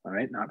clean. All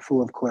right, not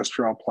full of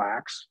cholesterol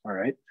plaques. All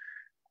right,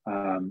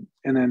 and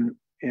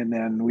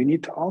then we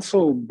need to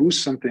also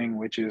boost something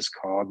which is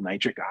called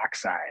nitric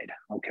oxide.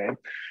 Okay,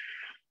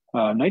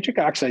 nitric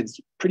oxide is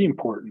pretty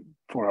important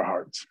for our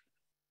hearts.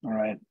 All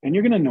right, and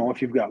you're going to know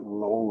if you've got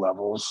low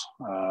levels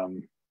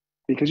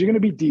because you're going to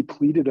be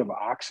depleted of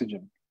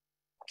oxygen.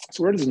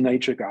 So where does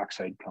nitric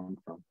oxide come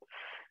from?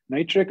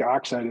 Nitric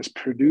oxide is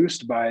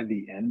produced by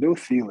the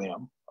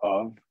endothelium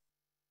of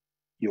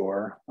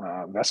your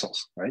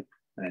vessels, right,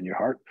 and your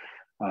heart.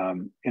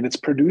 And it's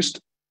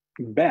produced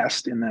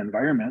best in the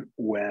environment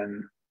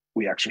when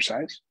we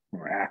exercise,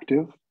 when we're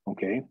active,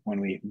 okay, when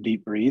we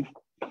deep breathe,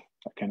 that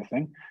kind of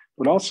thing.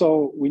 But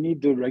also we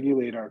need to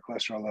regulate our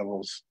cholesterol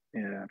levels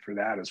for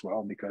that as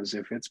well, because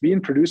if it's being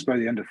produced by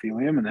the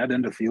endothelium and that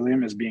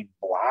endothelium is being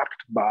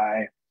blocked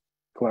by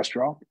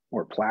cholesterol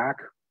or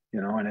plaque,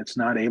 and it's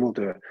not able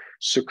to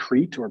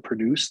secrete or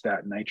produce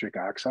that nitric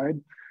oxide,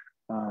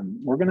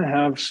 we're going to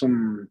have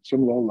some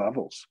low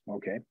levels.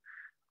 Okay,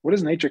 what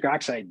does nitric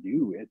oxide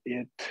do?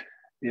 It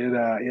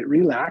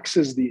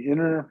relaxes the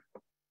inner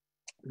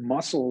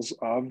muscles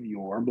of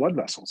your blood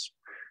vessels.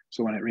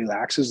 So when it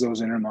relaxes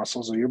those inner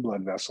muscles of your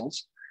blood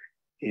vessels,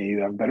 you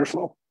have better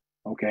flow.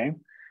 Okay,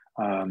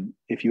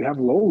 if you have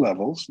low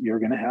levels, you're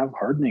going to have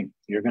hardening.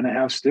 You're going to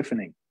have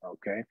stiffening.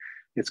 Okay,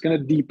 it's going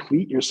to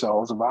deplete your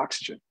cells of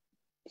oxygen.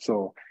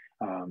 So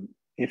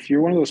if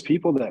you're one of those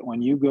people that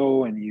when you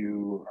go and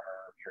you're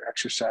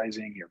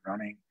exercising, you're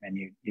running, and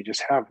you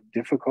just have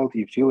difficulty,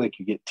 you feel like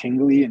you get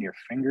tingly in your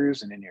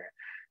fingers and in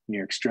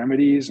your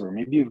extremities, or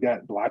maybe you've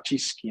got blotchy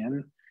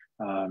skin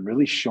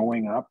really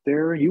showing up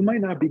there, you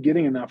might not be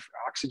getting enough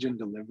oxygen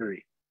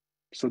delivery.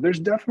 So there's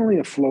definitely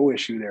a flow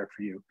issue there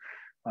for you.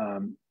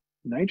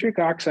 Nitric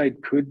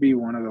oxide could be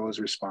one of those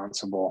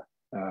responsible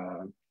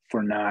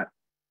for not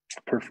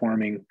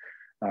performing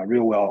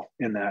real well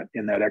in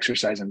that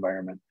exercise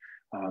environment.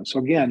 So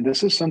again,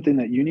 this is something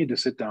that you need to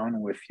sit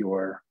down with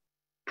your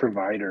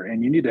provider,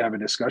 and you need to have a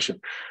discussion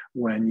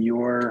when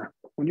you're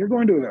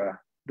going to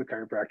the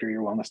chiropractor,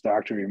 your wellness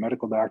doctor, your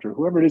medical doctor,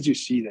 whoever it is you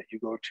see that you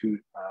go to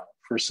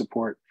for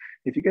support.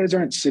 If you guys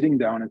aren't sitting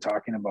down and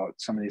talking about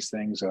some of these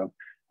things of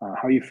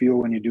how you feel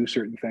when you do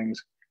certain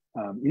things,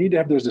 you need to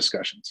have those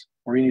discussions,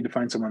 or you need to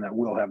find someone that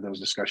will have those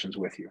discussions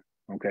with you.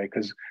 Okay,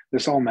 because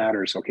this all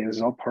matters. Okay, this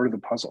is all part of the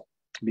puzzle.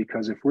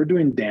 Because if we're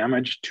doing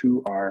damage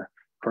to our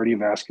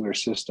cardiovascular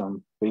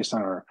system based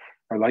on our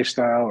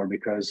lifestyle, or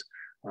because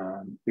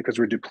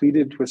we're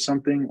depleted with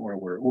something, or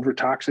we're over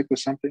toxic with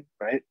something,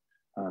 right?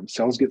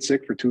 Cells get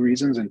sick for two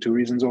reasons, and two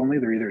reasons only.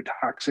 They're either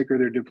toxic or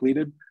they're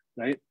depleted,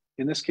 right?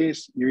 In this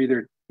case, you're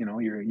either,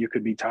 you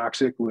could be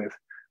toxic with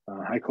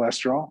high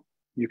cholesterol.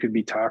 You could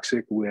be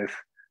toxic with,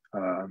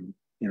 a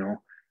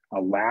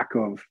lack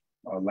of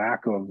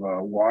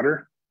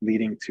water,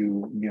 leading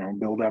to,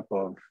 buildup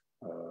of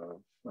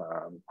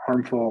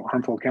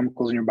harmful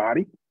chemicals in your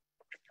body.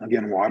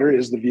 Again, water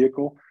is the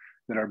vehicle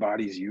that our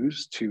bodies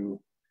use to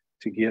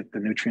get the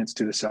nutrients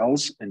to the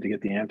cells and to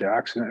get the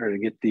antioxidant, or to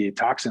get the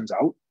toxins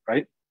out,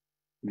 right,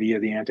 via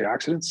the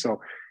antioxidants. So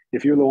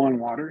if you're low on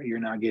water, you're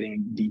not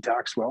getting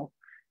detox well.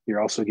 You're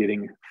also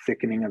getting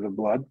thickening of the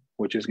blood,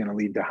 which is going to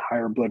lead to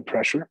higher blood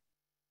pressure.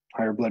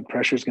 Higher blood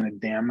pressure is going to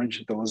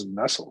damage those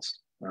vessels.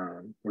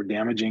 We're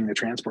damaging the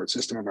transport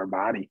system of our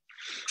body.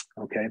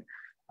 Okay.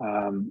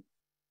 I'm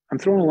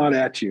throwing a lot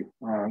at you.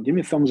 Give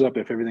me a thumbs up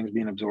if everything's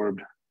being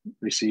absorbed,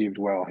 received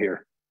well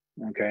here.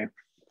 Okay.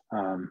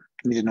 You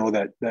need to know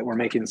that we're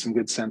making some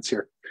good sense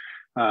here.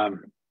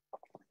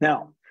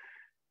 Now,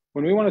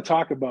 when we want to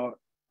talk about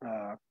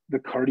the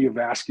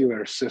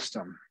cardiovascular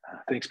system,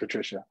 thanks,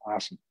 Patricia.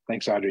 Awesome.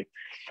 Thanks, Audrey.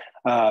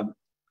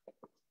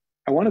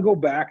 I want to go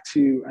back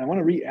to, I want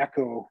to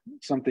re-echo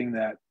something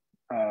that,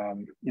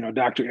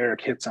 Dr.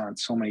 Eric hits on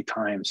so many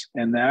times,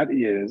 and that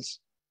is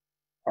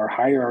our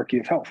hierarchy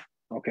of health.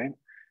 Okay.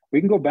 We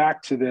can go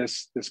back to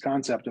this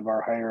concept of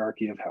our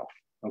hierarchy of health.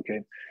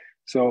 Okay.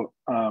 So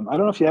I don't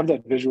know if you have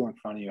that visual in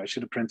front of you. I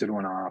should have printed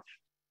one off,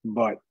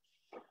 but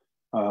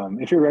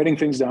if you're writing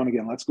things down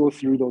again, let's go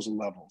through those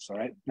levels. All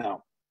right.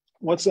 Now,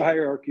 what's the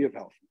hierarchy of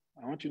health?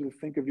 I want you to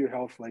think of your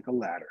health like a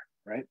ladder,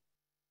 right?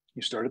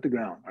 You start at the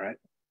ground. All right.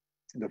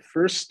 The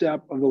first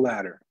step of the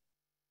ladder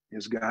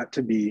has got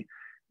to be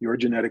your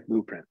genetic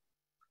blueprint.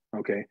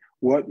 Okay.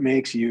 What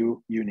makes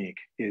you unique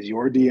is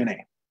your DNA.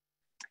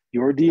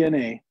 Your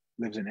DNA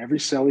lives in every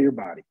cell of your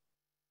body.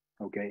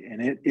 Okay.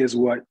 And it is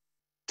what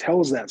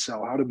tells that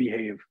cell how to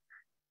behave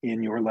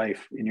in your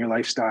life, in your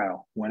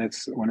lifestyle, when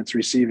it's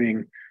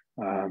receiving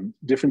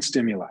different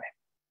stimuli.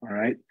 All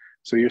right.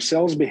 So your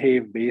cells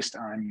behave based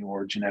on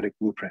your genetic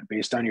blueprint,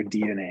 based on your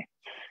DNA.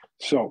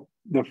 So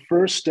the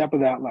first step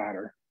of that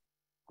ladder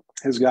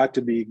has got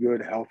to be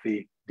good,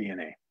 healthy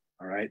DNA.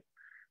 All right.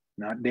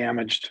 Not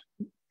damaged,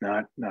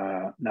 not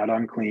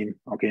unclean.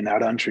 Okay.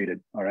 Not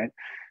untreated. All right.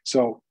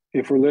 So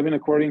if we're living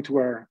according to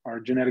our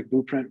genetic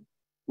blueprint,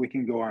 we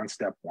can go on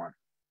step one.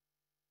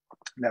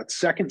 That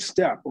second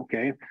step,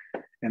 okay,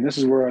 and this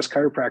is where us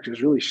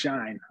chiropractors really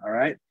shine, all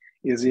right,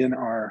 is in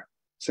our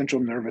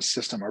central nervous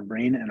system, our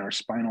brain and our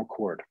spinal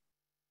cord,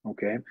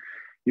 okay?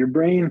 Your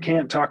brain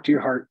can't talk to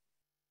your heart.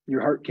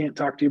 Your heart can't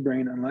talk to your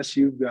brain unless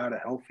you've got a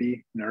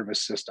healthy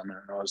nervous system. And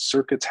those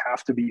circuits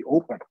have to be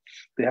open.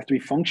 They have to be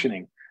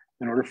functioning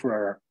in order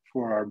for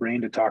our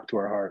brain to talk to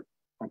our heart,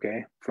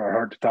 okay? For our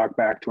heart to talk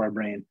back to our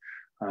brain.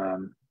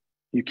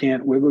 You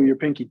can't wiggle your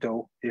pinky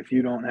toe if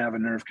you don't have a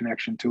nerve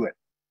connection to it,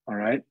 all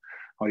right?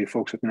 All you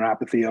folks with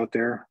neuropathy out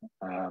there,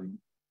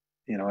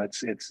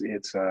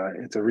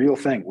 it's a real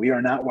thing. We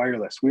are not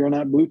wireless. We are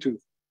not Bluetooth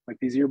like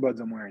these earbuds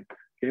I'm wearing.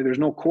 Okay, there's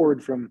no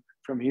cord from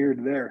here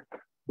to there,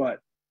 but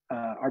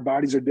our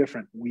bodies are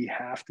different. We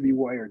have to be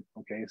wired.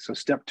 Okay, so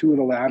step two of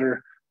the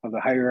ladder of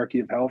the hierarchy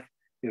of health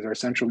is our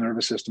central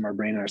nervous system, our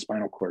brain, and our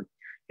spinal cord.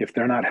 If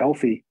they're not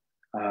healthy,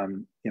 we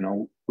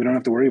don't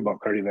have to worry about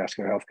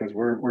cardiovascular health because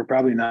we're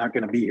probably not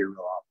going to be here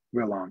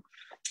real long.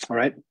 All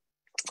right.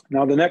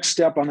 Now, the next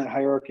step on that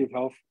hierarchy of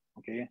health,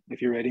 okay,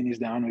 if you're writing these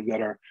down, we've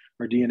got our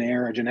DNA,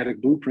 our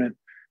genetic blueprint,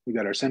 we've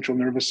got our central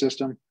nervous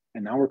system,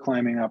 and now we're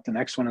climbing up. The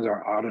next one is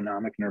our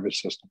autonomic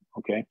nervous system,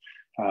 okay?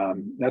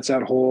 That's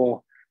that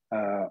whole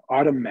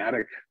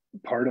automatic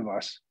part of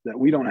us that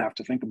we don't have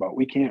to think about.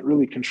 We can't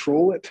really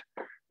control it.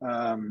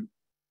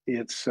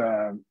 It's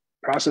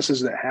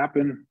processes that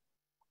happen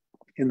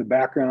in the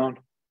background,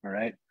 all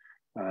right?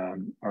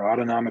 Our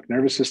autonomic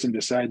nervous system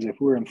decides if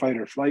we're in fight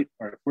or flight,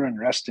 or if we're in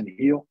rest and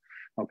heal.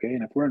 Okay,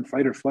 and if we're in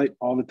fight or flight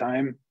all the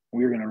time,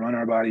 we're going to run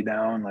our body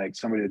down like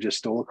somebody that just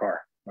stole a car.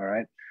 All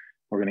right,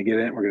 we're going to get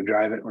in it, we're going to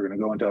drive it, we're going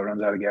to go until it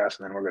runs out of gas,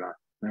 and then we're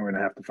going to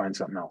have to find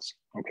something else.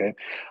 Okay,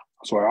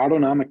 so our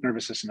autonomic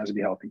nervous system has to be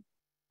healthy.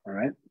 All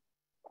right,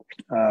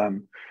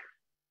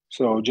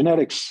 so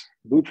genetics,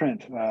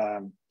 blueprint,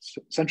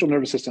 central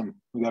nervous system.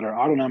 We got our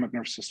autonomic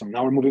nervous system.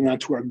 Now we're moving on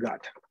to our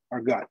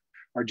gut,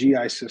 our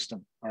GI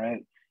system. All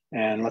right.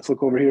 And let's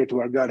look over here to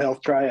our gut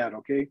health triad.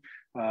 Okay.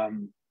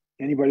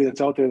 Anybody that's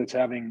out there that's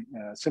having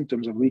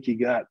symptoms of leaky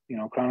gut,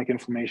 chronic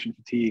inflammation,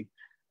 fatigue,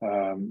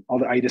 all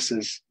the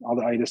itises.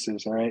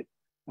 All right.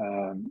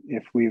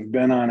 If we've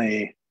been on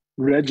a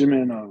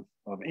regimen of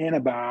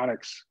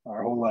antibiotics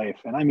our whole life,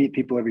 and I meet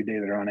people every day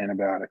that are on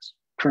antibiotics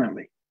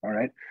currently. All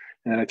right.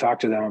 And then I talk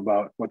to them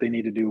about what they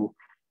need to do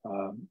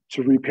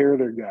to repair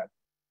their gut,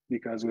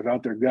 because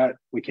without their gut,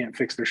 we can't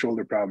fix their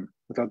shoulder problem.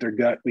 Without their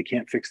gut, we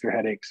can't fix their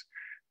headaches.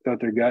 Without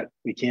their gut,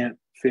 we can't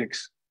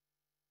fix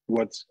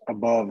what's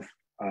above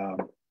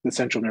the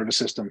central nervous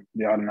system,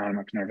 the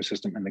autonomic nervous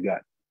system, and the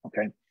gut.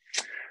 Okay.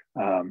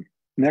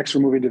 Next,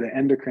 we're moving to the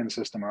endocrine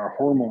system, our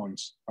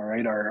hormones. All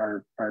right.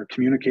 Our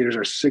communicators,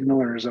 our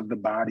signalers of the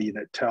body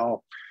that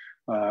tell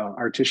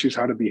our tissues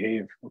how to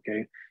behave.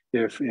 Okay.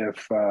 If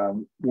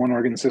one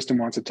organ system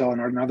wants to tell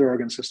another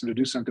organ system to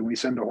do something, we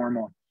send a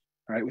hormone.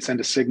 All right. We send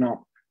a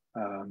signal,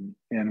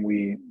 and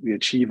we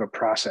achieve a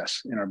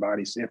process in our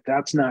bodies. If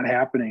that's not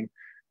happening,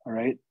 all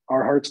right,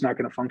 our heart's not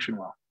going to function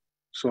well.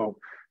 So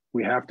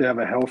we have to have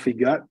a healthy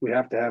gut. We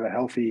have to have a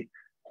healthy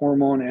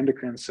hormone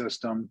endocrine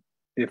system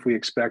if we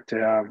expect to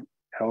have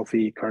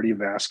healthy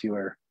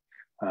cardiovascular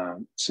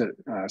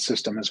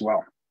system as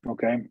well.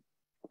 Okay.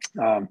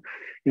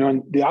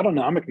 In the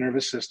autonomic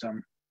nervous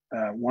system,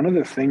 one of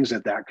the things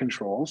that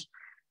controls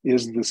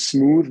is the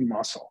smooth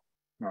muscle.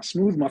 Now,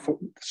 smooth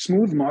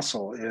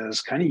muscle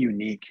is kind of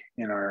unique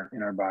in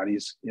our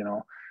bodies.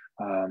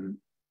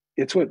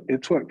 It's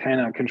what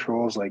kind of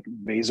controls like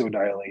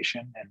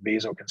vasodilation and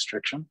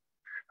vasoconstriction.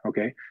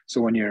 Okay,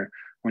 so when you're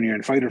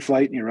in fight or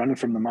flight and you're running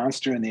from the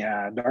monster in the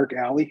dark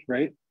alley,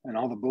 right, and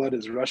all the blood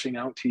is rushing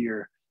out to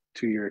your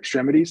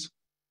extremities,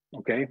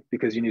 okay,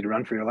 because you need to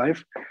run for your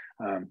life.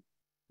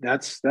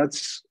 That's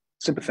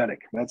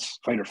sympathetic. That's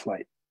fight or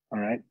flight. All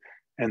right,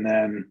 and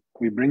then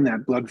we bring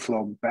that blood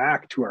flow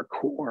back to our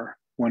core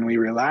when we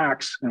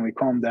relax and we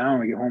calm down.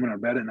 We get home in our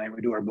bed at night.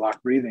 We do our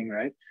block breathing,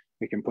 right?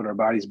 We can put our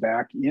bodies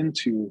back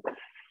into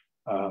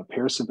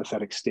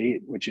parasympathetic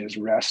state, which is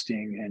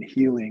resting and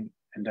healing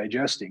and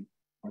digesting.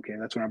 Okay,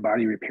 that's when our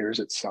body repairs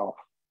itself.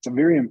 It's a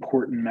very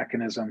important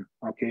mechanism.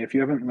 Okay, if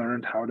you haven't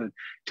learned how to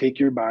take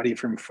your body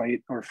from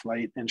fight or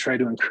flight and try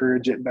to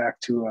encourage it back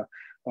to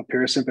a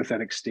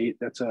parasympathetic state,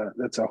 that's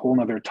a whole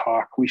nother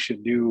talk we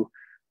should do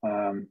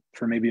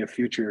for maybe a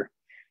future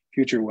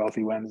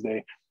Wealthy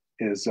Wednesday.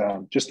 Is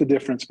just the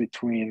difference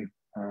between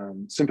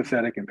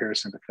sympathetic and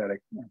parasympathetic.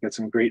 I've got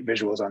some great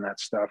visuals on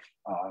that stuff.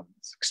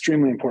 It's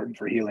extremely important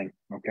for healing.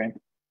 Okay,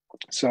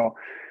 so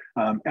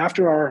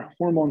after our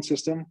hormone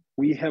system,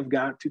 we have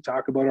got to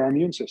talk about our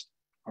immune system.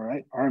 All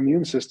right, our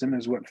immune system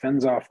is what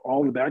fends off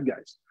all the bad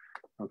guys.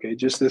 Okay,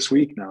 just this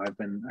week now, I've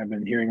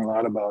been hearing a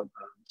lot about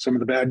some of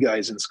the bad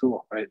guys in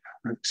school, right?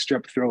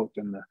 Strep throat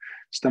and the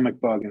stomach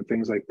bug and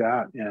things like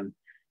that. And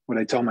what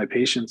I tell my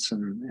patients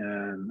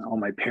and all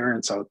my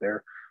parents out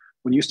there,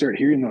 when you start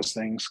hearing those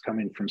things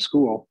coming from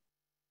school,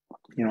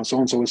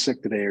 so-and-so was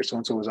sick today or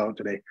so-and-so was out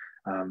today,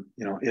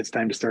 it's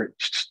time to start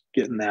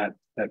getting that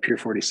Pure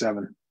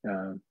 47,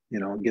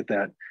 get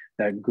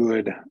that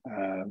good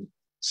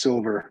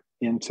silver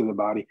into the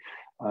body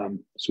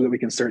so that we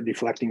can start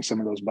deflecting some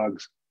of those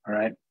bugs. All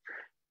right.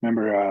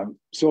 Remember,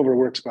 silver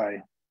works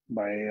by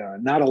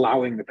not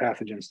allowing the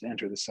pathogens to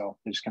enter the cell.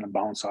 They just kind of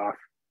bounce off.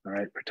 All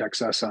right.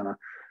 Protects us on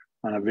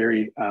a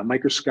very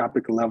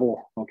microscopic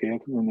level. Okay.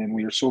 And then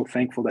we are so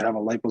thankful to have a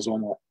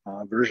liposomal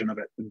version of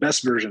it, the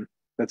best version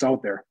that's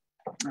out there.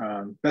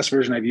 Best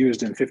version I've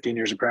used in 15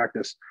 years of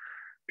practice,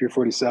 Pure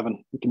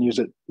 47. You can use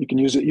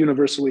it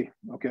universally.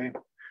 Okay.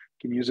 You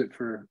can use it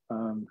for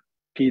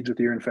peds with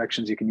ear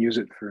infections. You can use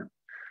it for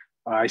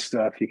eye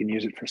stuff. You can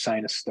use it for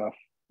sinus stuff.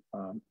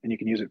 And you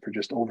can use it for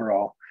just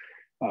overall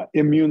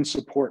immune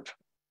support.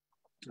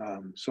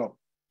 So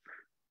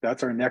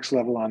that's our next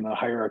level on the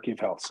hierarchy of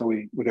health. So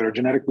we got our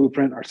genetic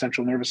blueprint, our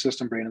central nervous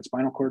system, brain and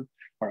spinal cord,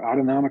 our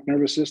autonomic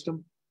nervous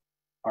system,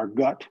 our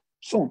gut,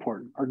 so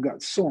important. Our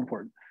gut's so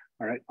important.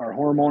 All right. Our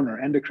hormone, our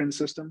endocrine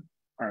system,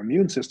 our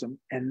immune system.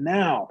 And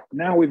now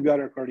we've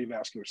got our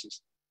cardiovascular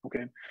system.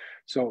 Okay.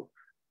 So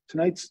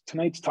tonight's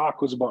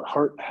talk was about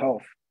heart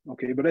health.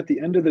 Okay. But at the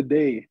end of the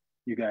day,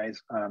 you guys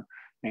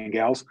and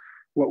gals,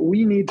 what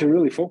we need to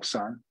really focus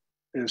on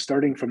is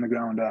starting from the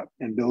ground up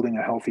and building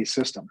a healthy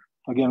system.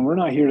 Again, we're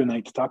not here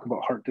tonight to talk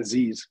about heart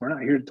disease. We're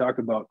not here to talk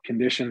about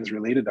conditions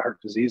related to heart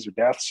disease or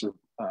deaths or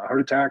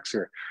heart attacks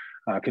or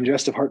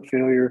congestive heart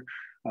failure,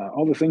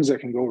 all the things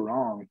that can go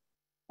wrong.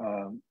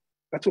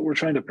 That's what we're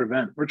trying to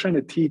prevent. We're trying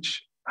to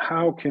teach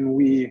how can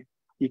we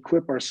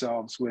equip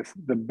ourselves with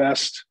the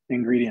best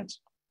ingredients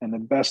and the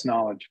best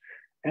knowledge.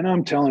 And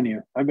I'm telling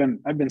you, I've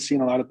been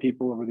seeing a lot of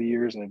people over the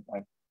years.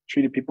 I've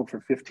treated people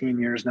for 15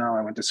 years now.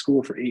 I went to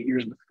school for 8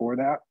 years before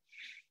that.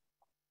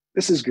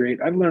 This is great.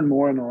 I've learned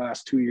more in the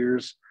last 2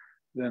 years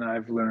than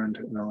I've learned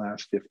in the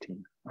last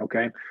 15.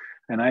 Okay.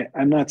 And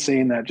I'm not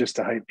saying that just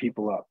to hype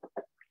people up.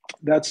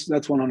 That's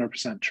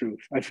 100% truth.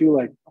 I feel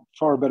like a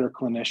far better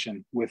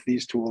clinician with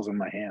these tools in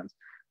my hands.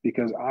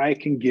 because I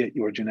can get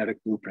your genetic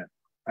blueprint.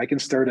 I can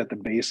start at the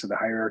base of the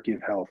hierarchy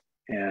of health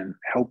and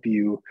help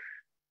you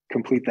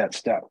complete that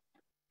step.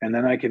 And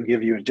then I can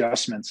give you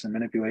adjustments and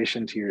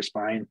manipulation to your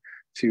spine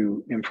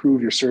to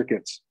improve your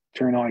circuits,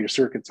 turn all your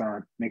circuits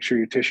on, make sure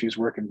your tissue is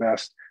working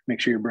best, make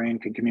sure your brain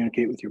can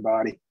communicate with your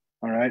body.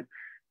 All right.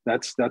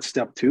 That's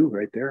step 2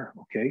 right there.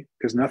 Okay.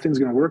 Because nothing's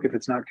going to work if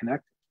it's not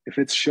connected. If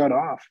it's shut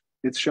off,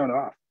 it's shut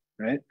off.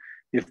 Right.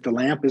 If the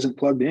lamp isn't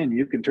plugged in,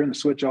 you can turn the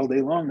switch all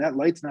day long. That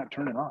light's not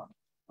turning on.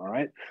 All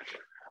right.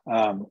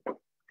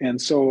 And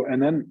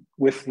then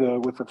with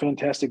the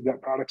fantastic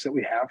gut products that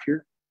we have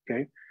here,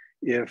 okay,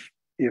 if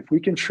we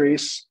can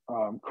trace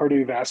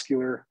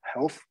cardiovascular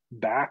health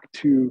back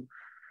to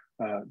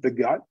the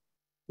gut,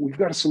 we've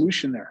got a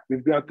solution there.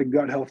 We've got the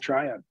gut health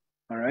triad.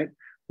 All right.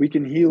 We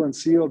can heal and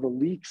seal the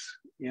leaks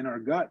in our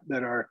gut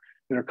that are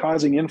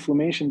causing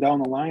inflammation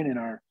down the line in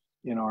our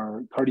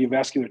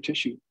cardiovascular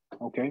tissue.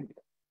 Okay.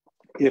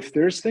 If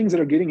there's things that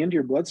are getting into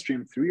your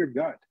bloodstream through your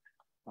gut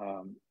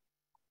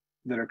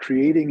that are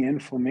creating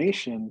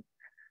inflammation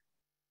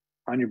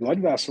on your blood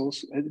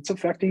vessels, it's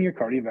affecting your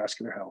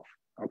cardiovascular health.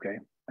 Okay.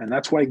 And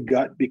that's why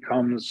gut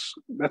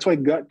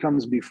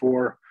comes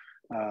before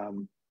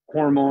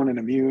hormone and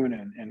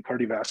immune and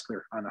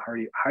cardiovascular on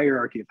the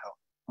hierarchy of health.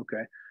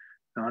 Okay.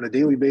 Now, on a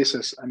daily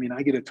basis, I mean,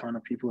 I get a ton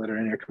of people that are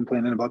in here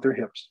complaining about their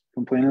hips,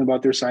 complaining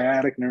about their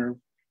sciatic nerve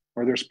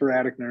or their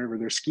sporadic nerve or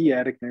their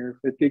sciatic nerve.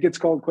 It gets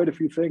called quite a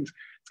few things.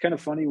 It's kind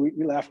of funny. We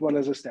laugh about it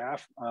as a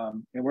staff,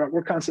 and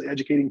we're constantly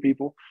educating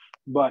people.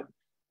 But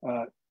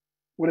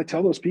what I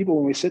tell those people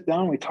when we sit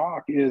down and we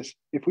talk is,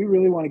 if we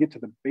really want to get to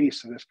the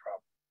base of this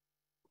problem,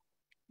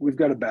 we've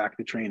got to back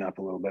the train up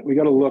a little bit. We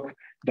got to look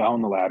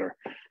down the ladder.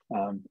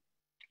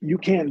 You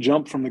can't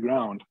jump from the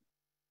ground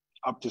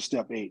up to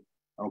step 8.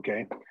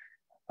 Okay.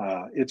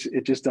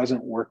 It just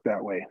doesn't work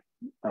that way.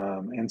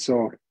 And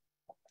so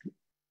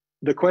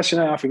the question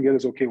I often get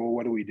is, okay, well,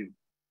 what do we do?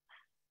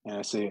 And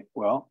I say,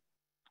 well,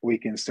 we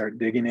can start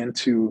digging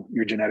into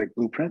your genetic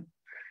blueprint.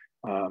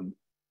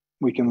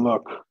 We can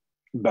look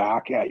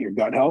back at your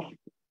gut health.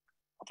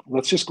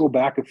 Let's just go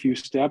back a few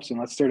steps and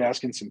let's start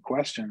asking some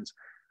questions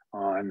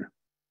on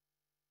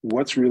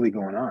what's really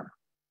going on.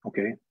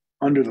 Okay.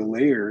 Under the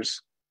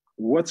layers,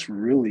 what's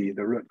really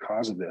the root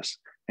cause of this?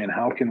 And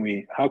how can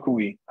we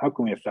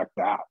affect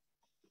that?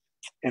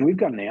 And we've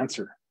got an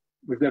answer.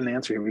 We've got an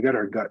answer here. We got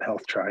our gut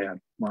health triad.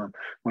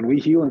 When we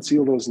heal and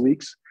seal those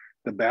leaks,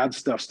 the bad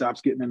stuff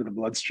stops getting into the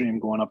bloodstream,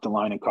 going up the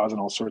line and causing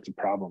all sorts of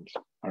problems.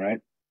 All right.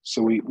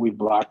 So we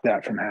block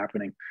that from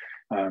happening.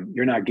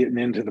 You're not getting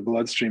into the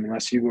bloodstream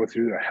unless you go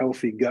through a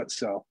healthy gut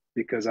cell,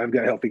 because I've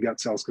got healthy gut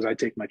cells because I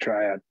take my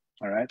triad.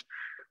 All right.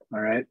 All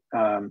right.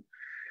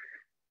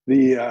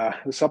 The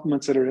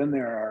supplements that are in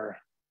there are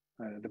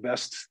the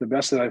best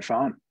that I've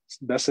found. It's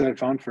the best that I've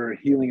found for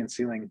healing and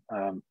sealing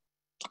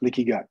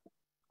leaky gut.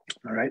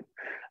 All right.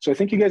 So I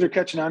think you guys are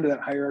catching on to that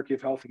hierarchy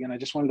of health again. I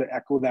just wanted to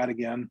echo that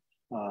again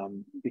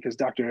because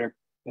Dr. Eric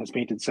has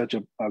painted such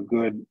a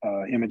good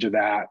image of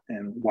that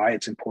and why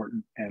it's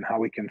important and how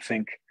we can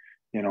think,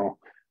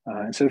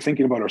 instead of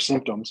thinking about our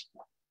symptoms,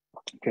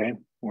 okay,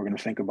 we're going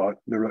to think about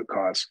the root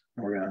cause.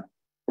 We're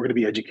going to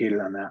be educated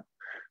on that.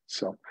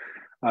 So,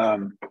 I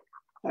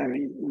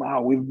mean,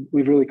 wow,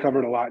 we've really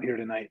covered a lot here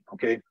tonight.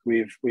 Okay,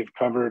 we've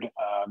covered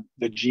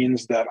the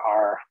genes that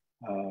are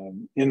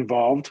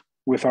involved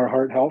with our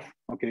heart health.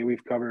 Okay,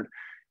 we've covered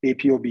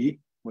APOB,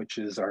 which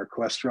is our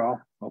cholesterol.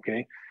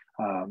 Okay,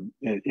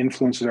 it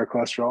influences our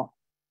cholesterol.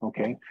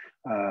 Okay,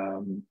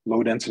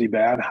 low density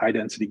bad, high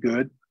density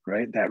good.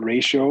 Right, that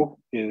ratio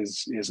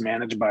is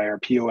managed by our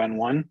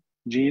PON1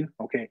 gene.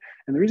 Okay,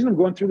 and the reason I'm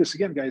going through this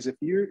again, guys, if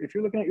you're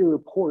looking at your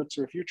reports,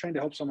 or if you're trying to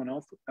help someone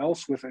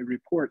else with a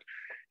report,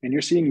 and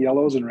you're seeing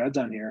yellows and reds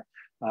on here,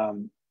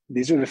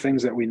 these are the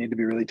things that we need to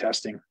be really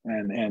testing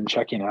and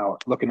checking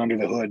out, looking under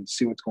the hood,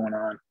 see what's going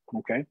on.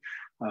 Okay.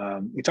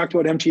 We talked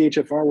about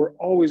MTHFR. We're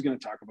always going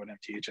to talk about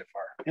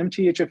MTHFR.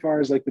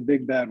 MTHFR is like the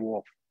big bad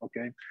wolf.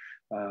 Okay.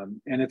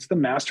 And it's the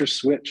master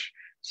switch.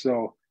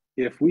 So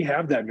if we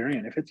have that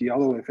variant, if it's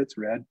yellow, if it's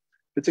red,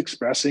 if it's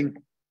expressing,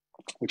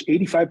 which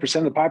 85%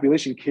 of the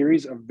population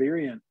carries a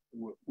variant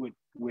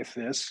with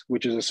this,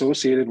 which is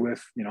associated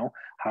with,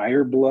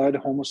 higher blood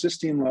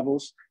homocysteine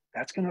levels,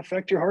 that's going to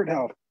affect your heart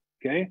health.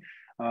 Okay.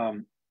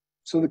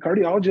 So the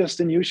cardiologist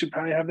and you should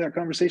probably have that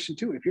conversation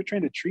too. If you're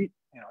trying to treat,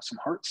 some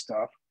heart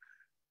stuff,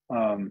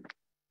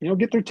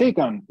 get their take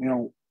on,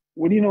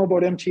 what do you know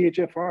about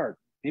MTHFR?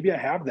 Maybe I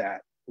have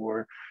that,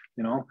 or,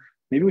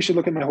 maybe we should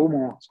look at my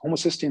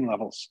homocysteine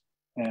levels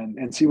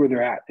and see where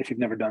they're at if you've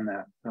never done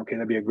that. Okay.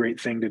 That'd be a great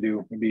thing to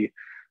do. It'd be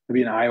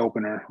an eye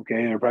opener.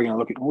 Okay. They're probably going to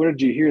look at, where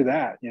did you hear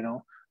that?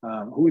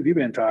 Who have you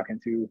been talking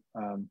to?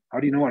 How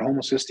do you know what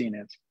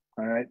homocysteine is?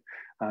 All right.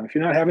 If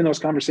you're not having those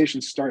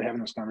conversations, start having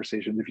those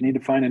conversations. If you need to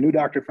find a new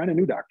doctor, find a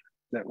new doctor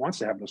that wants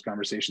to have those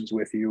conversations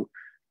with you,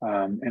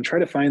 and try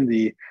to find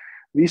the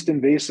least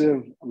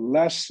invasive,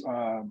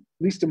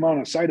 least amount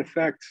of side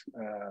effect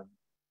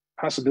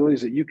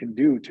possibilities that you can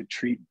do to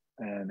treat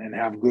and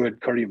have good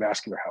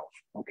cardiovascular health.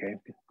 Okay.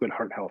 Good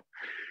heart health.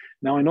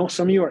 Now, I know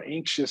some of you are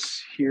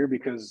anxious here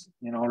because,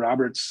 you know,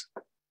 Robert's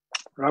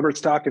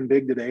talking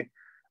big today,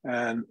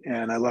 and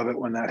I love it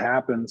when that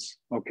happens.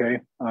 Okay.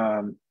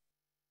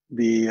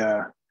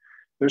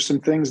 There's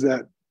some things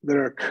that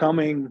are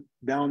coming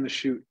down the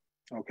chute.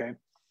 Okay.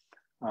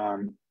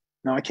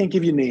 Now I can't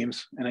give you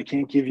names and I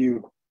can't give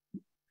you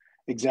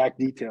exact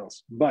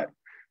details, but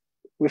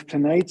with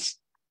tonight's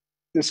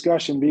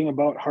discussion being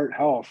about heart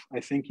health, I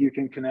think you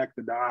can connect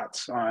the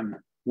dots on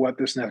what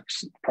this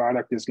next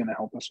product is going to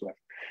help us with.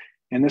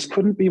 And this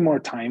couldn't be more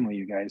timely,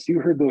 you guys. You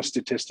heard those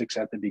statistics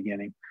at the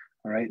beginning.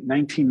 All right.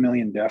 19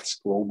 million deaths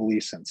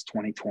globally since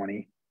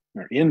 2020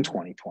 or in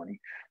 2020.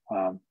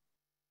 And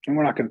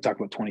we're not going to talk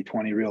about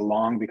 2020 real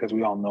long because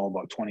we all know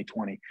about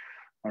 2020.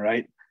 All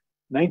right.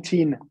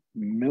 19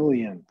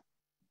 million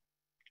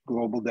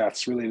global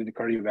deaths related to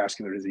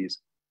cardiovascular disease.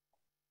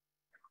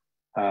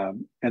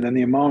 And then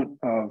the amount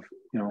of,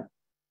 you know,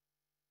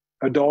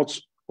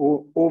 adults,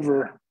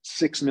 over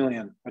 6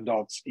 million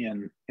adults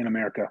in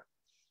America.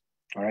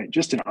 All right.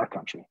 Just in our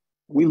country.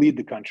 We lead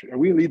the country, or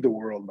we lead the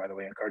world, by the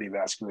way, in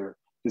cardiovascular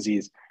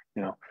disease,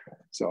 you know.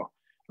 So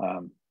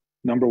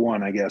number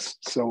one, I guess.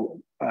 So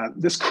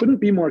this couldn't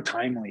be more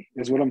timely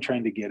is what I'm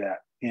trying to get at.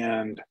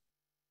 And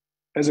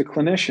as a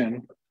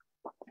clinician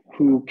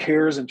who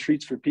cares and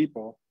treats for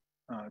people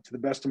to the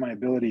best of my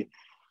ability,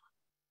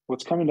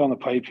 what's coming down the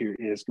pipe here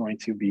is going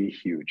to be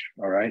huge.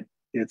 All right.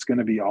 It's going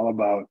to be all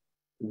about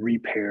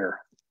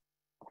repair.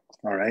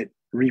 All right.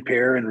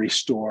 Repair and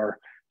restore,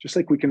 just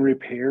like we can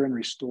repair and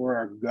restore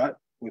our gut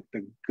with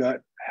the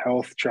gut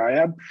health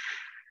triad.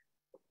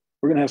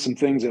 We're going to have some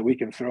things that we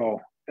can throw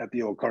at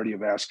the old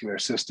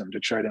cardiovascular system to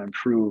try to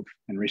improve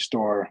and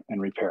restore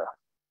and repair.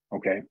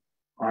 Okay.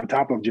 On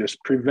top of just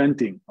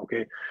preventing.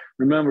 Okay.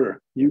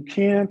 Remember, you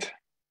can't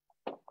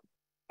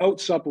out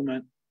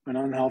supplement an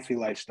unhealthy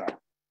lifestyle.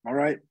 All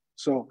right.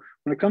 So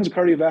when it comes to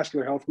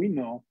cardiovascular health, we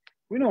know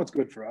what's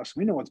good for us.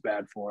 We know what's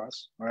bad for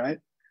us. All right.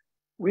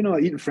 We know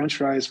that eating French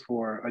fries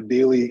for a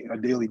daily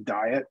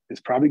diet is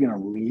probably going to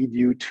lead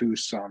you to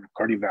some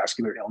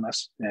cardiovascular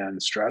illness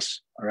and stress.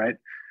 All right.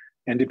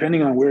 And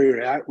depending on where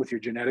you're at with your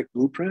genetic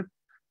blueprint,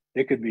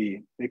 it could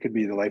be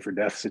the life or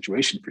death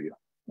situation for you.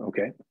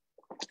 Okay.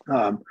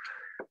 But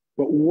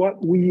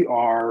what we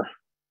are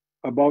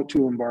about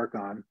to embark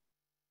on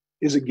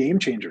is a game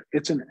changer.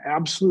 It's an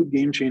absolute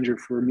game changer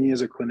for me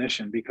as a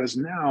clinician, because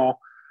now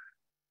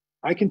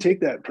I can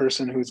take that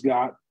person who's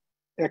got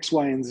X,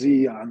 Y, and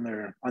Z on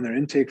their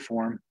intake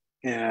form,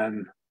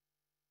 and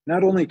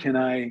not only can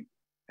I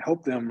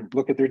help them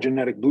look at their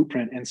genetic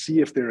blueprint and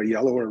see if they're a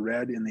yellow or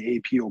red in the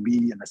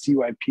APOB and the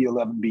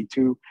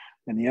CYP11B2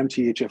 and the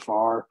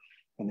MTHFR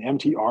and the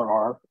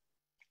MTRR,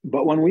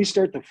 but when we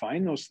start to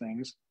find those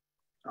things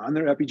on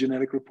their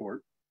epigenetic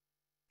report,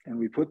 and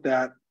we put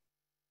that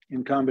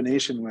in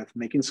combination with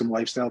making some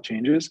lifestyle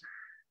changes,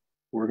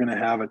 we're going to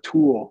have a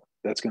tool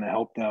that's going to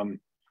help them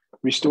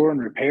restore and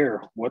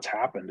repair what's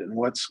happened and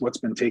what's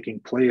been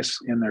taking place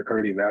in their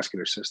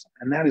cardiovascular system.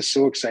 And that is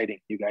so exciting,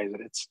 you guys,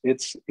 that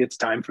it's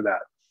time for that.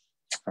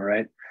 All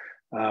right.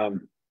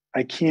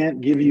 I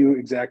can't give you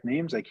exact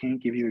names. I can't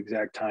give you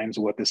exact times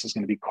of what this is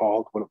going to be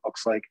called, what it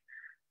looks like.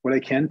 What I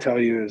can tell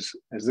you is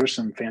there's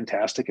some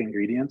fantastic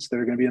ingredients that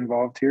are going to be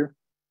involved here.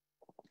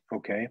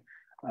 Okay.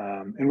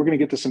 And we're going to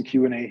get to some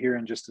Q&A here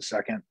in just a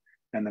second,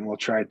 and then we'll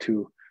try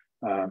to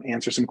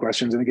answer some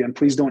questions. And again,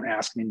 please don't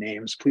ask me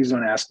names. Please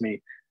don't ask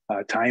me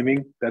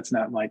timing. That's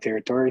not my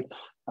territory.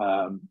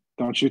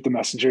 Don't shoot the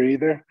messenger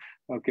either.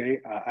 Okay.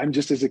 I'm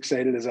just as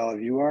excited as all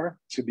of you are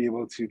to be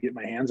able to get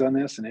my hands on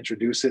this and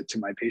introduce it to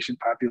my patient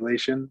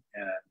population,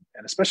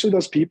 and especially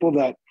those people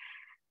that,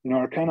 you know,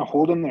 are kind of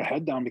holding their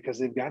head down because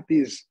they've got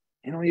these,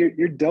 you know,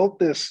 you're dealt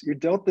this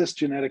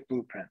genetic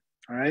blueprint.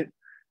 All right.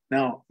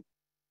 Now,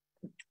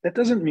 that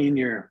doesn't mean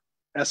you're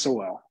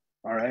SOL.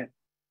 All right.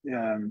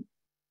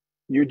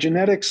 Your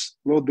genetics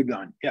load the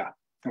gun. Yeah.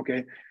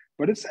 Okay.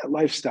 But it's that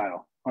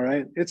lifestyle. All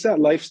right. It's that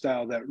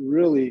lifestyle that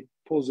really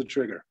pulls the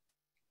trigger.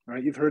 All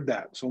right. You've heard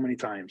that so many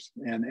times,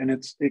 and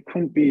it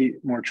couldn't be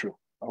more true.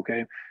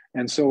 Okay.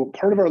 And so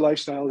part of our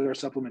lifestyle is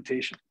our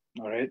supplementation.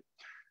 All right.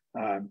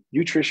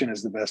 Nutrition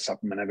is the best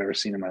supplement I've ever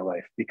seen in my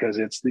life, because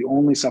it's the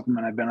only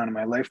supplement I've been on in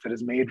my life that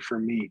is made for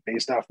me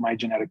based off my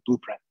genetic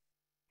blueprint.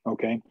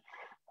 Okay.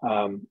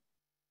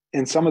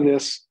 And some of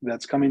this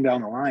that's coming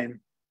down the line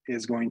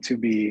is going to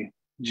be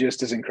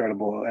just as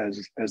incredible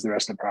as the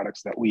rest of the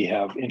products that we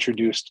have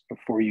introduced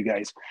for you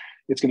guys.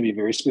 It's going to be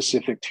very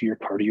specific to your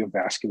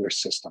cardiovascular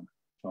system.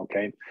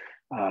 Okay.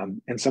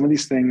 And some of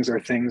these things are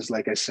things,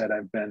 like I said,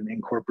 I've been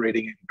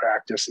incorporating in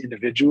practice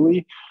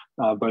individually,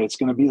 but it's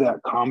going to be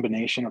that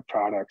combination of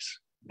products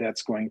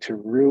that's going to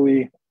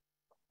really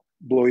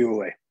blow you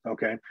away.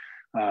 Okay.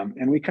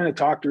 And we kind of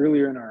talked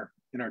earlier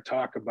in our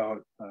talk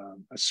about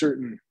a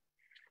certain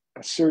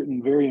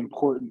very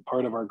important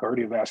part of our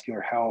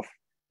cardiovascular health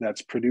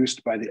that's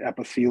produced by the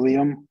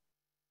epithelium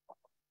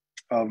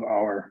of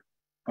our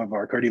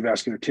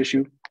cardiovascular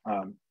tissue,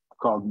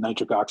 called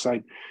nitric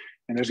oxide.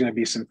 And there's going to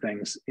be some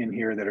things in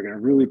here that are going to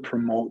really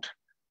promote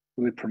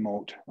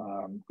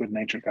good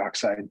nitric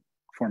oxide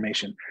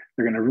formation.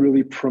 They're going to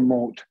really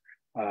promote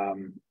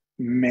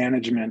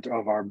management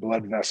of our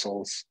blood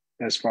vessels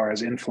as far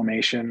as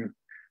inflammation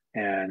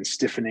and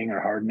stiffening or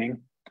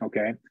hardening.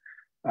 Okay.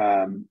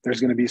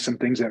 There's going to be some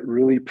things that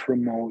really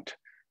promote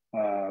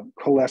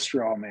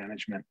cholesterol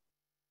management.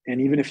 And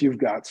even if you've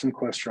got some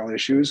cholesterol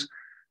issues,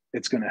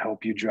 it's going to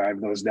help you drive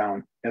those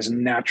down as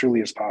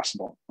naturally as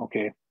possible.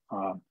 Okay.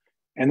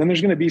 And then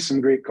there's going to be some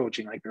great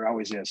coaching, like there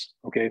always is.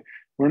 Okay.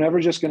 We're never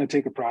just going to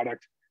take a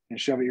product and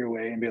shove it your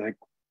way and be like,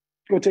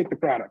 go take the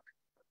product.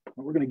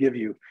 We're going to give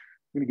you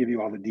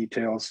all the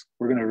details.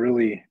 We're going to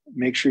really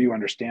make sure you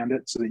understand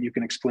it so that you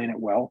can explain it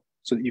well,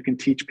 so that you can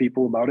teach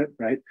people about it,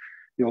 right?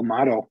 The old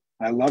motto,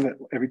 I love it.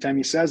 Every time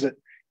he says it,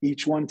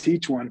 each one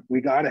teach one.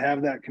 We got to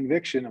have that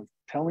conviction of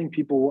telling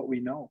people what we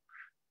know,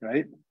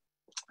 right?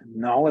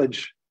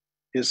 Knowledge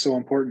is so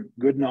important.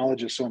 Good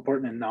knowledge is so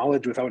important, and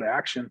knowledge without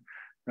action,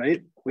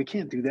 right? We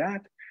can't do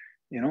that,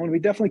 and we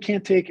definitely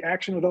can't take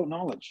action without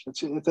knowledge.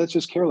 That's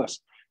just careless.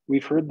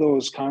 We've heard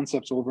those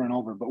concepts over and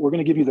over, but we're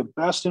going to give you the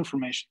best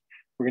information.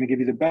 We're going to give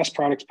you the best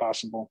products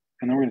possible,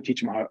 and then we're going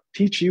to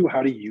teach you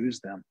how to use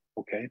them.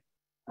 Okay.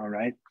 All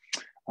right.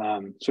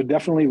 So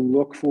definitely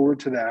look forward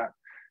to that.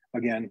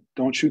 Again,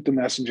 don't shoot the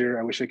messenger.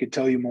 I wish I could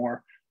tell you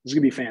more. This is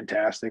going to be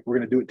fantastic. We're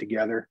going to do it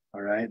together.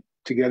 All right.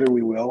 Together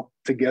we will.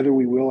 Together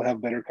we will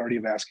have better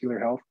cardiovascular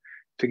health.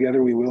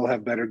 Together we will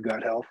have better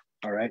gut health.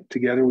 All right.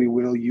 Together we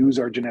will use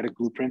our genetic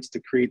blueprints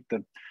to create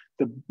the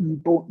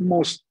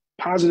most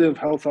positive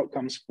health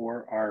outcomes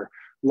for our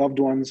loved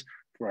ones,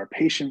 for our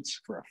patients,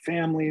 for our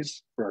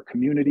families, for our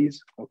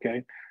communities.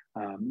 Okay.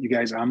 You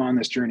guys, I'm on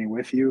this journey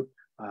with you.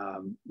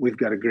 We've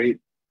got a great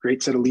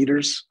set of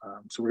leaders.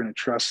 So we're going to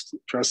trust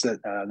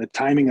that the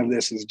timing of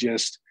this is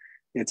just,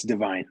 it's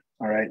divine.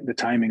 All right. The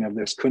timing of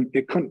this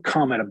couldn't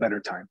come at a better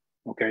time.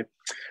 Okay.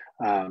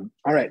 All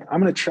right.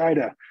 I'm going to try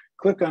to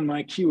click on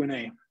my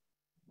Q&A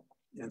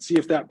and see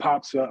if that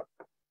pops up.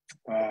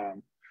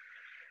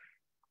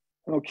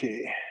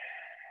 Okay.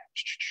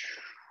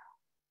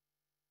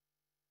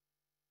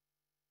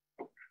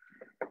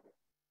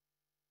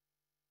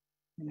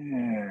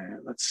 Yeah,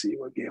 let's see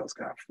what Gail's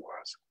got for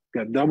us.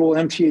 Got double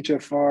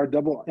MTHFR,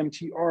 double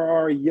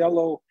MTRR,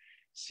 yellow,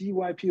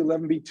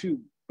 CYP11B2,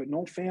 but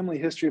no family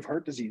history of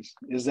heart disease.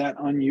 Is that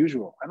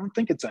unusual? I don't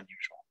think it's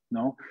unusual.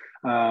 No.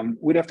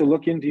 We'd have to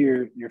look into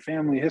your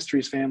family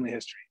history.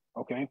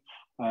 Okay.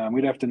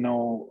 We'd have to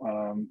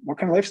know what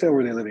kind of lifestyle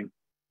were they living?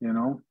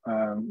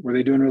 Were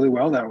they doing really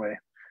well that way?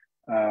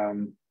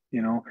 Double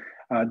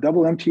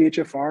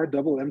MTHFR,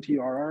 double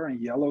MTRR,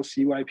 and yellow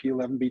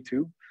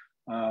CYP11B2.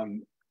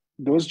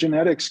 Those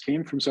genetics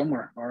came from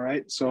somewhere. All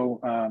right. So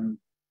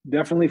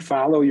definitely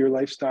follow your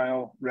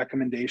lifestyle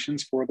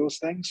recommendations for those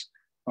things.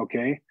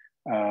 Okay.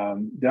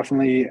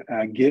 Definitely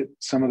get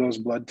some of those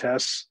blood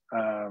tests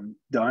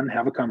done.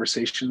 Have a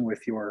conversation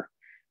with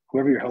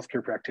whoever your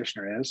healthcare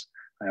practitioner is.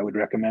 I would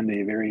recommend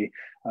a very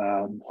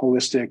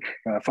holistic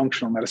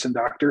functional medicine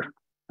doctor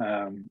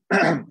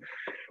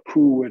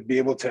who would be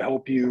able to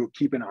help you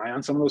keep an eye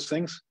on some of those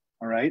things.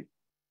 All right.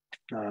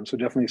 So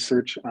definitely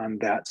search on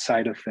that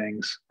side of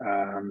things.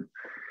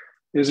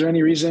 Is there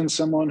any reason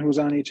someone who's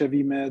on HIV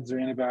meds or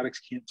antibiotics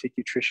can't take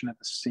nutrition at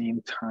the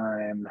same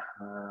time?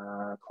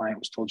 Client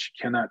was told she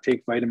cannot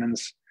take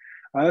vitamins.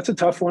 That's a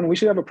tough one. We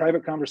should have a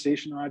private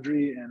conversation,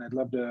 Audrey, and I'd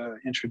love to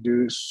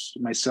introduce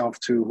myself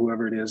to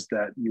whoever it is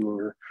that you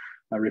were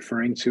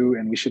referring to,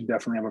 and we should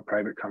definitely have a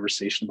private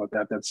conversation about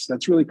that.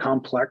 That's really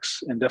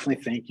complex, and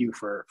definitely thank you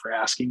for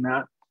asking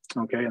that.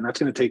 Okay, and that's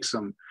going to take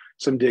some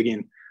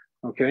digging.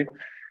 Okay.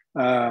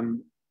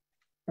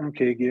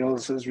 Okay, Gail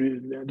says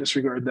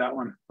disregard that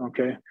one.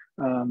 Okay,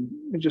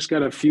 we just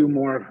got a few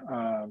more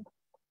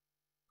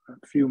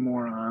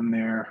on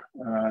there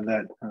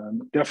that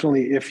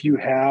definitely, if you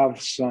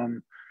have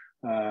some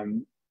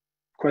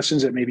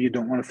questions that maybe you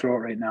don't want to throw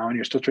out right now and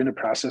you're still trying to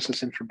process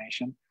this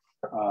information,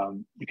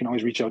 you can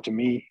always reach out to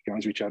me. You can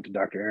always reach out to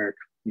Dr. Eric.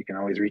 You can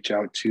always reach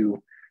out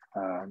to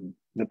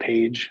the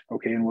page.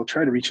 Okay, and we'll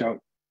try to reach out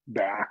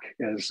back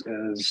as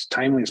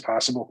timely as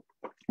possible.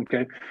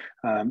 Okay,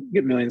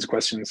 get millions of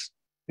questions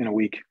in a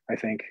week, I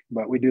think,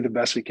 but we do the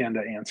best we can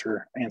to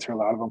answer a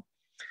lot of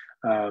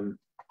them.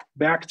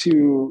 Back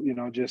to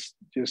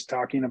just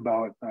talking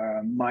about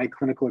my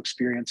clinical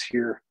experience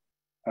here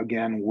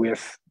again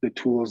with the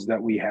tools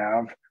that we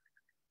have.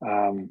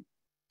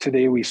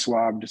 Today we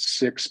swabbed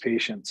 6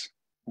 patients.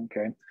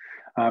 Okay,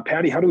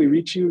 Patty, how do we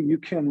reach you? You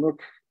can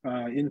look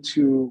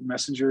into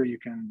Messenger. You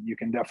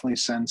can definitely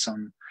send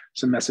some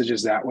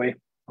messages that way.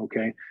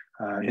 Okay.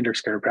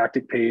 Hendricks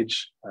Chiropractic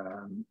page,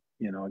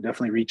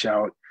 definitely reach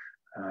out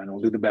and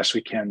we'll do the best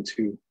we can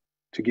to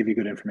give you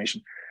good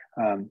information.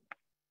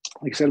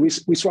 Like I said, we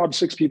swabbed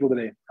 6 people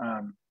today.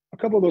 A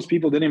couple of those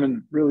people didn't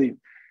even really,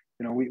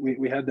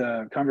 we had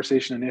the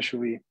conversation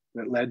initially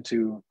that led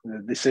to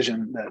the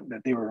decision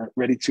that they were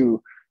ready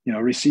to,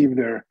 receive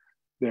their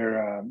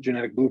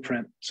genetic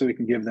blueprint so we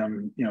can give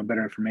them,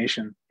 better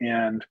information.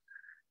 And,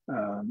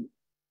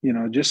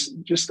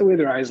 just the way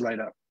their eyes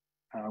light up.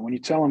 when you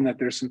tell them that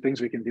there's some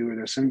things we can do, or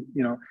there's some,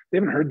 they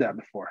haven't heard that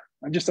before.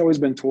 I've just always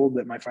been told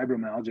that my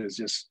fibromyalgia is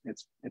just,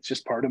 it's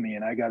just part of me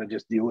and I got to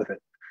just deal with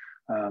it.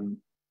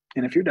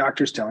 And if your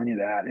doctor's telling you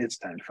that, it's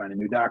time to find a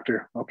new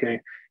doctor.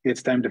 Okay.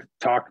 It's time to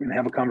talk and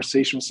have a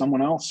conversation with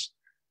someone else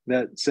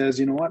that says,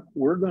 you know what,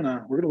 we're going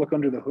to look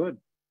under the hood.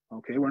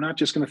 Okay. We're not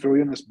just going to throw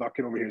you in this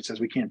bucket over here. It says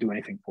we can't do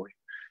anything for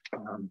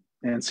you.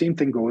 And same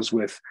thing goes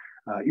with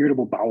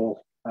irritable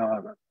bowel.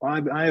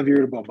 I have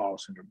irritable bowel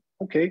syndrome.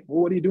 Okay.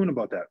 Well, what are you doing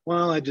about that?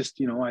 Well, I just,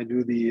 I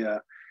do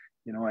the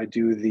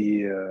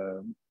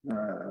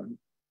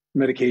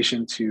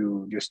medication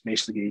to just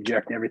basically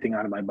eject everything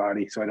out of my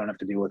body so I don't have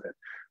to deal with it.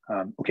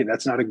 Okay,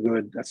 that's not a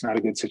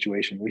good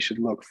situation. We should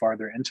look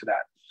farther into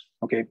that.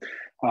 Okay,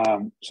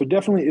 so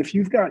definitely, if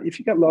you've got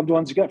loved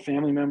ones, you've got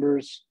family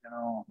members,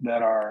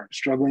 that are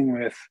struggling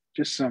with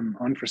just some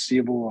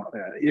unforeseeable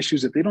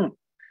issues that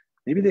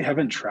maybe they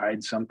haven't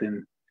tried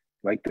something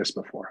like this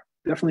before.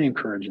 Definitely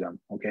encourage them.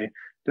 Okay,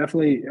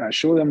 definitely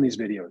show them these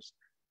videos.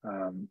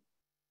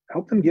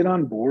 Help them get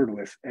on board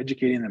with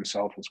educating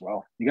themselves as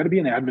well. You got to be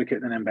an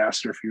advocate and an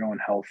ambassador for your own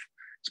health,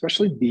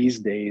 especially these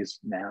days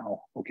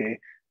now. Okay,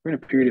 we're in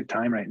a period of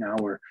time right now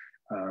where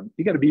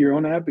you got to be your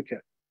own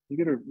advocate. You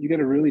got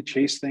to really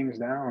chase things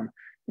down.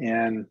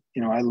 And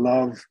I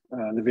love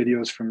the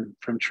videos from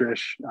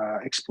Trish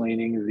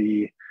explaining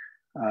the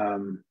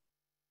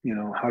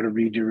how to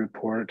read your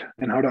report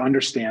and how to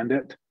understand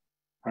it.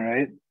 All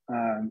right.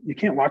 You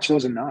can't watch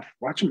those enough.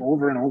 Watch them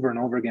over and over and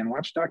over again.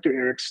 Watch Dr.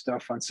 Eric's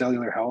stuff on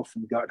cellular health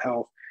and gut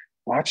health.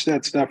 Watch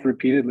that stuff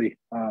repeatedly.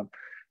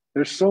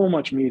 There's so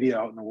much media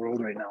out in the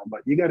world right now,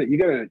 but you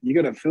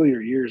gotta fill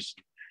your ears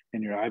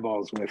and your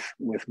eyeballs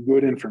with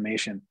good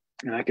information.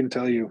 And I can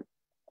tell you,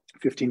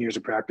 15 years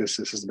of practice,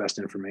 this is the best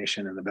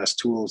information and the best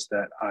tools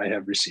that I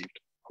have received.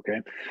 Okay.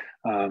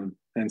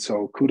 And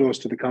so kudos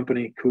to the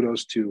company,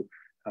 kudos to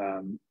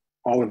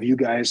all of you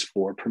guys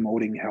for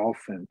promoting health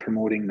and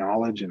promoting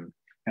knowledge and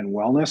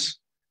wellness.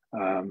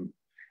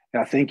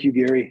 Thank you,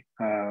 Gary,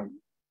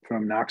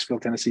 from Knoxville,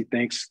 Tennessee.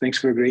 Thanks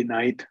for a great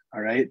night.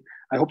 All right.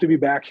 I hope to be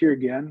back here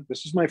again.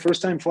 This is my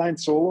first time flying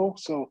solo.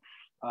 So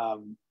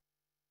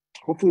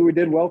hopefully we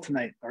did well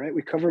tonight. All right.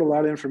 We covered a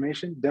lot of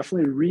information.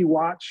 Definitely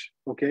rewatch.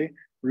 Okay.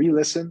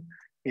 Re-listen.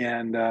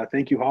 And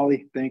thank you,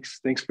 Holly. Thanks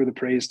for the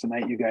praise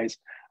tonight, you guys.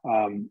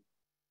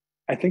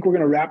 I think we're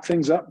going to wrap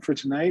things up for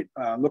tonight.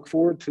 Look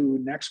forward to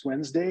next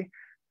Wednesday.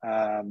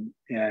 And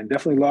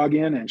definitely log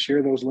in and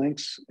share those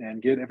links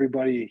and get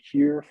everybody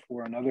here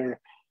for another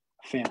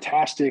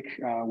fantastic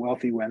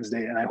Wealthy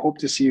Wednesday. And I hope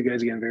to see you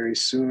guys again very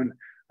soon.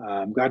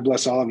 God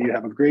bless all of you.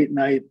 Have a great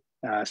night.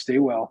 Stay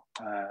well.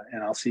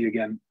 And I'll see you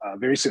again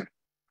very soon.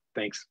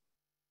 Thanks.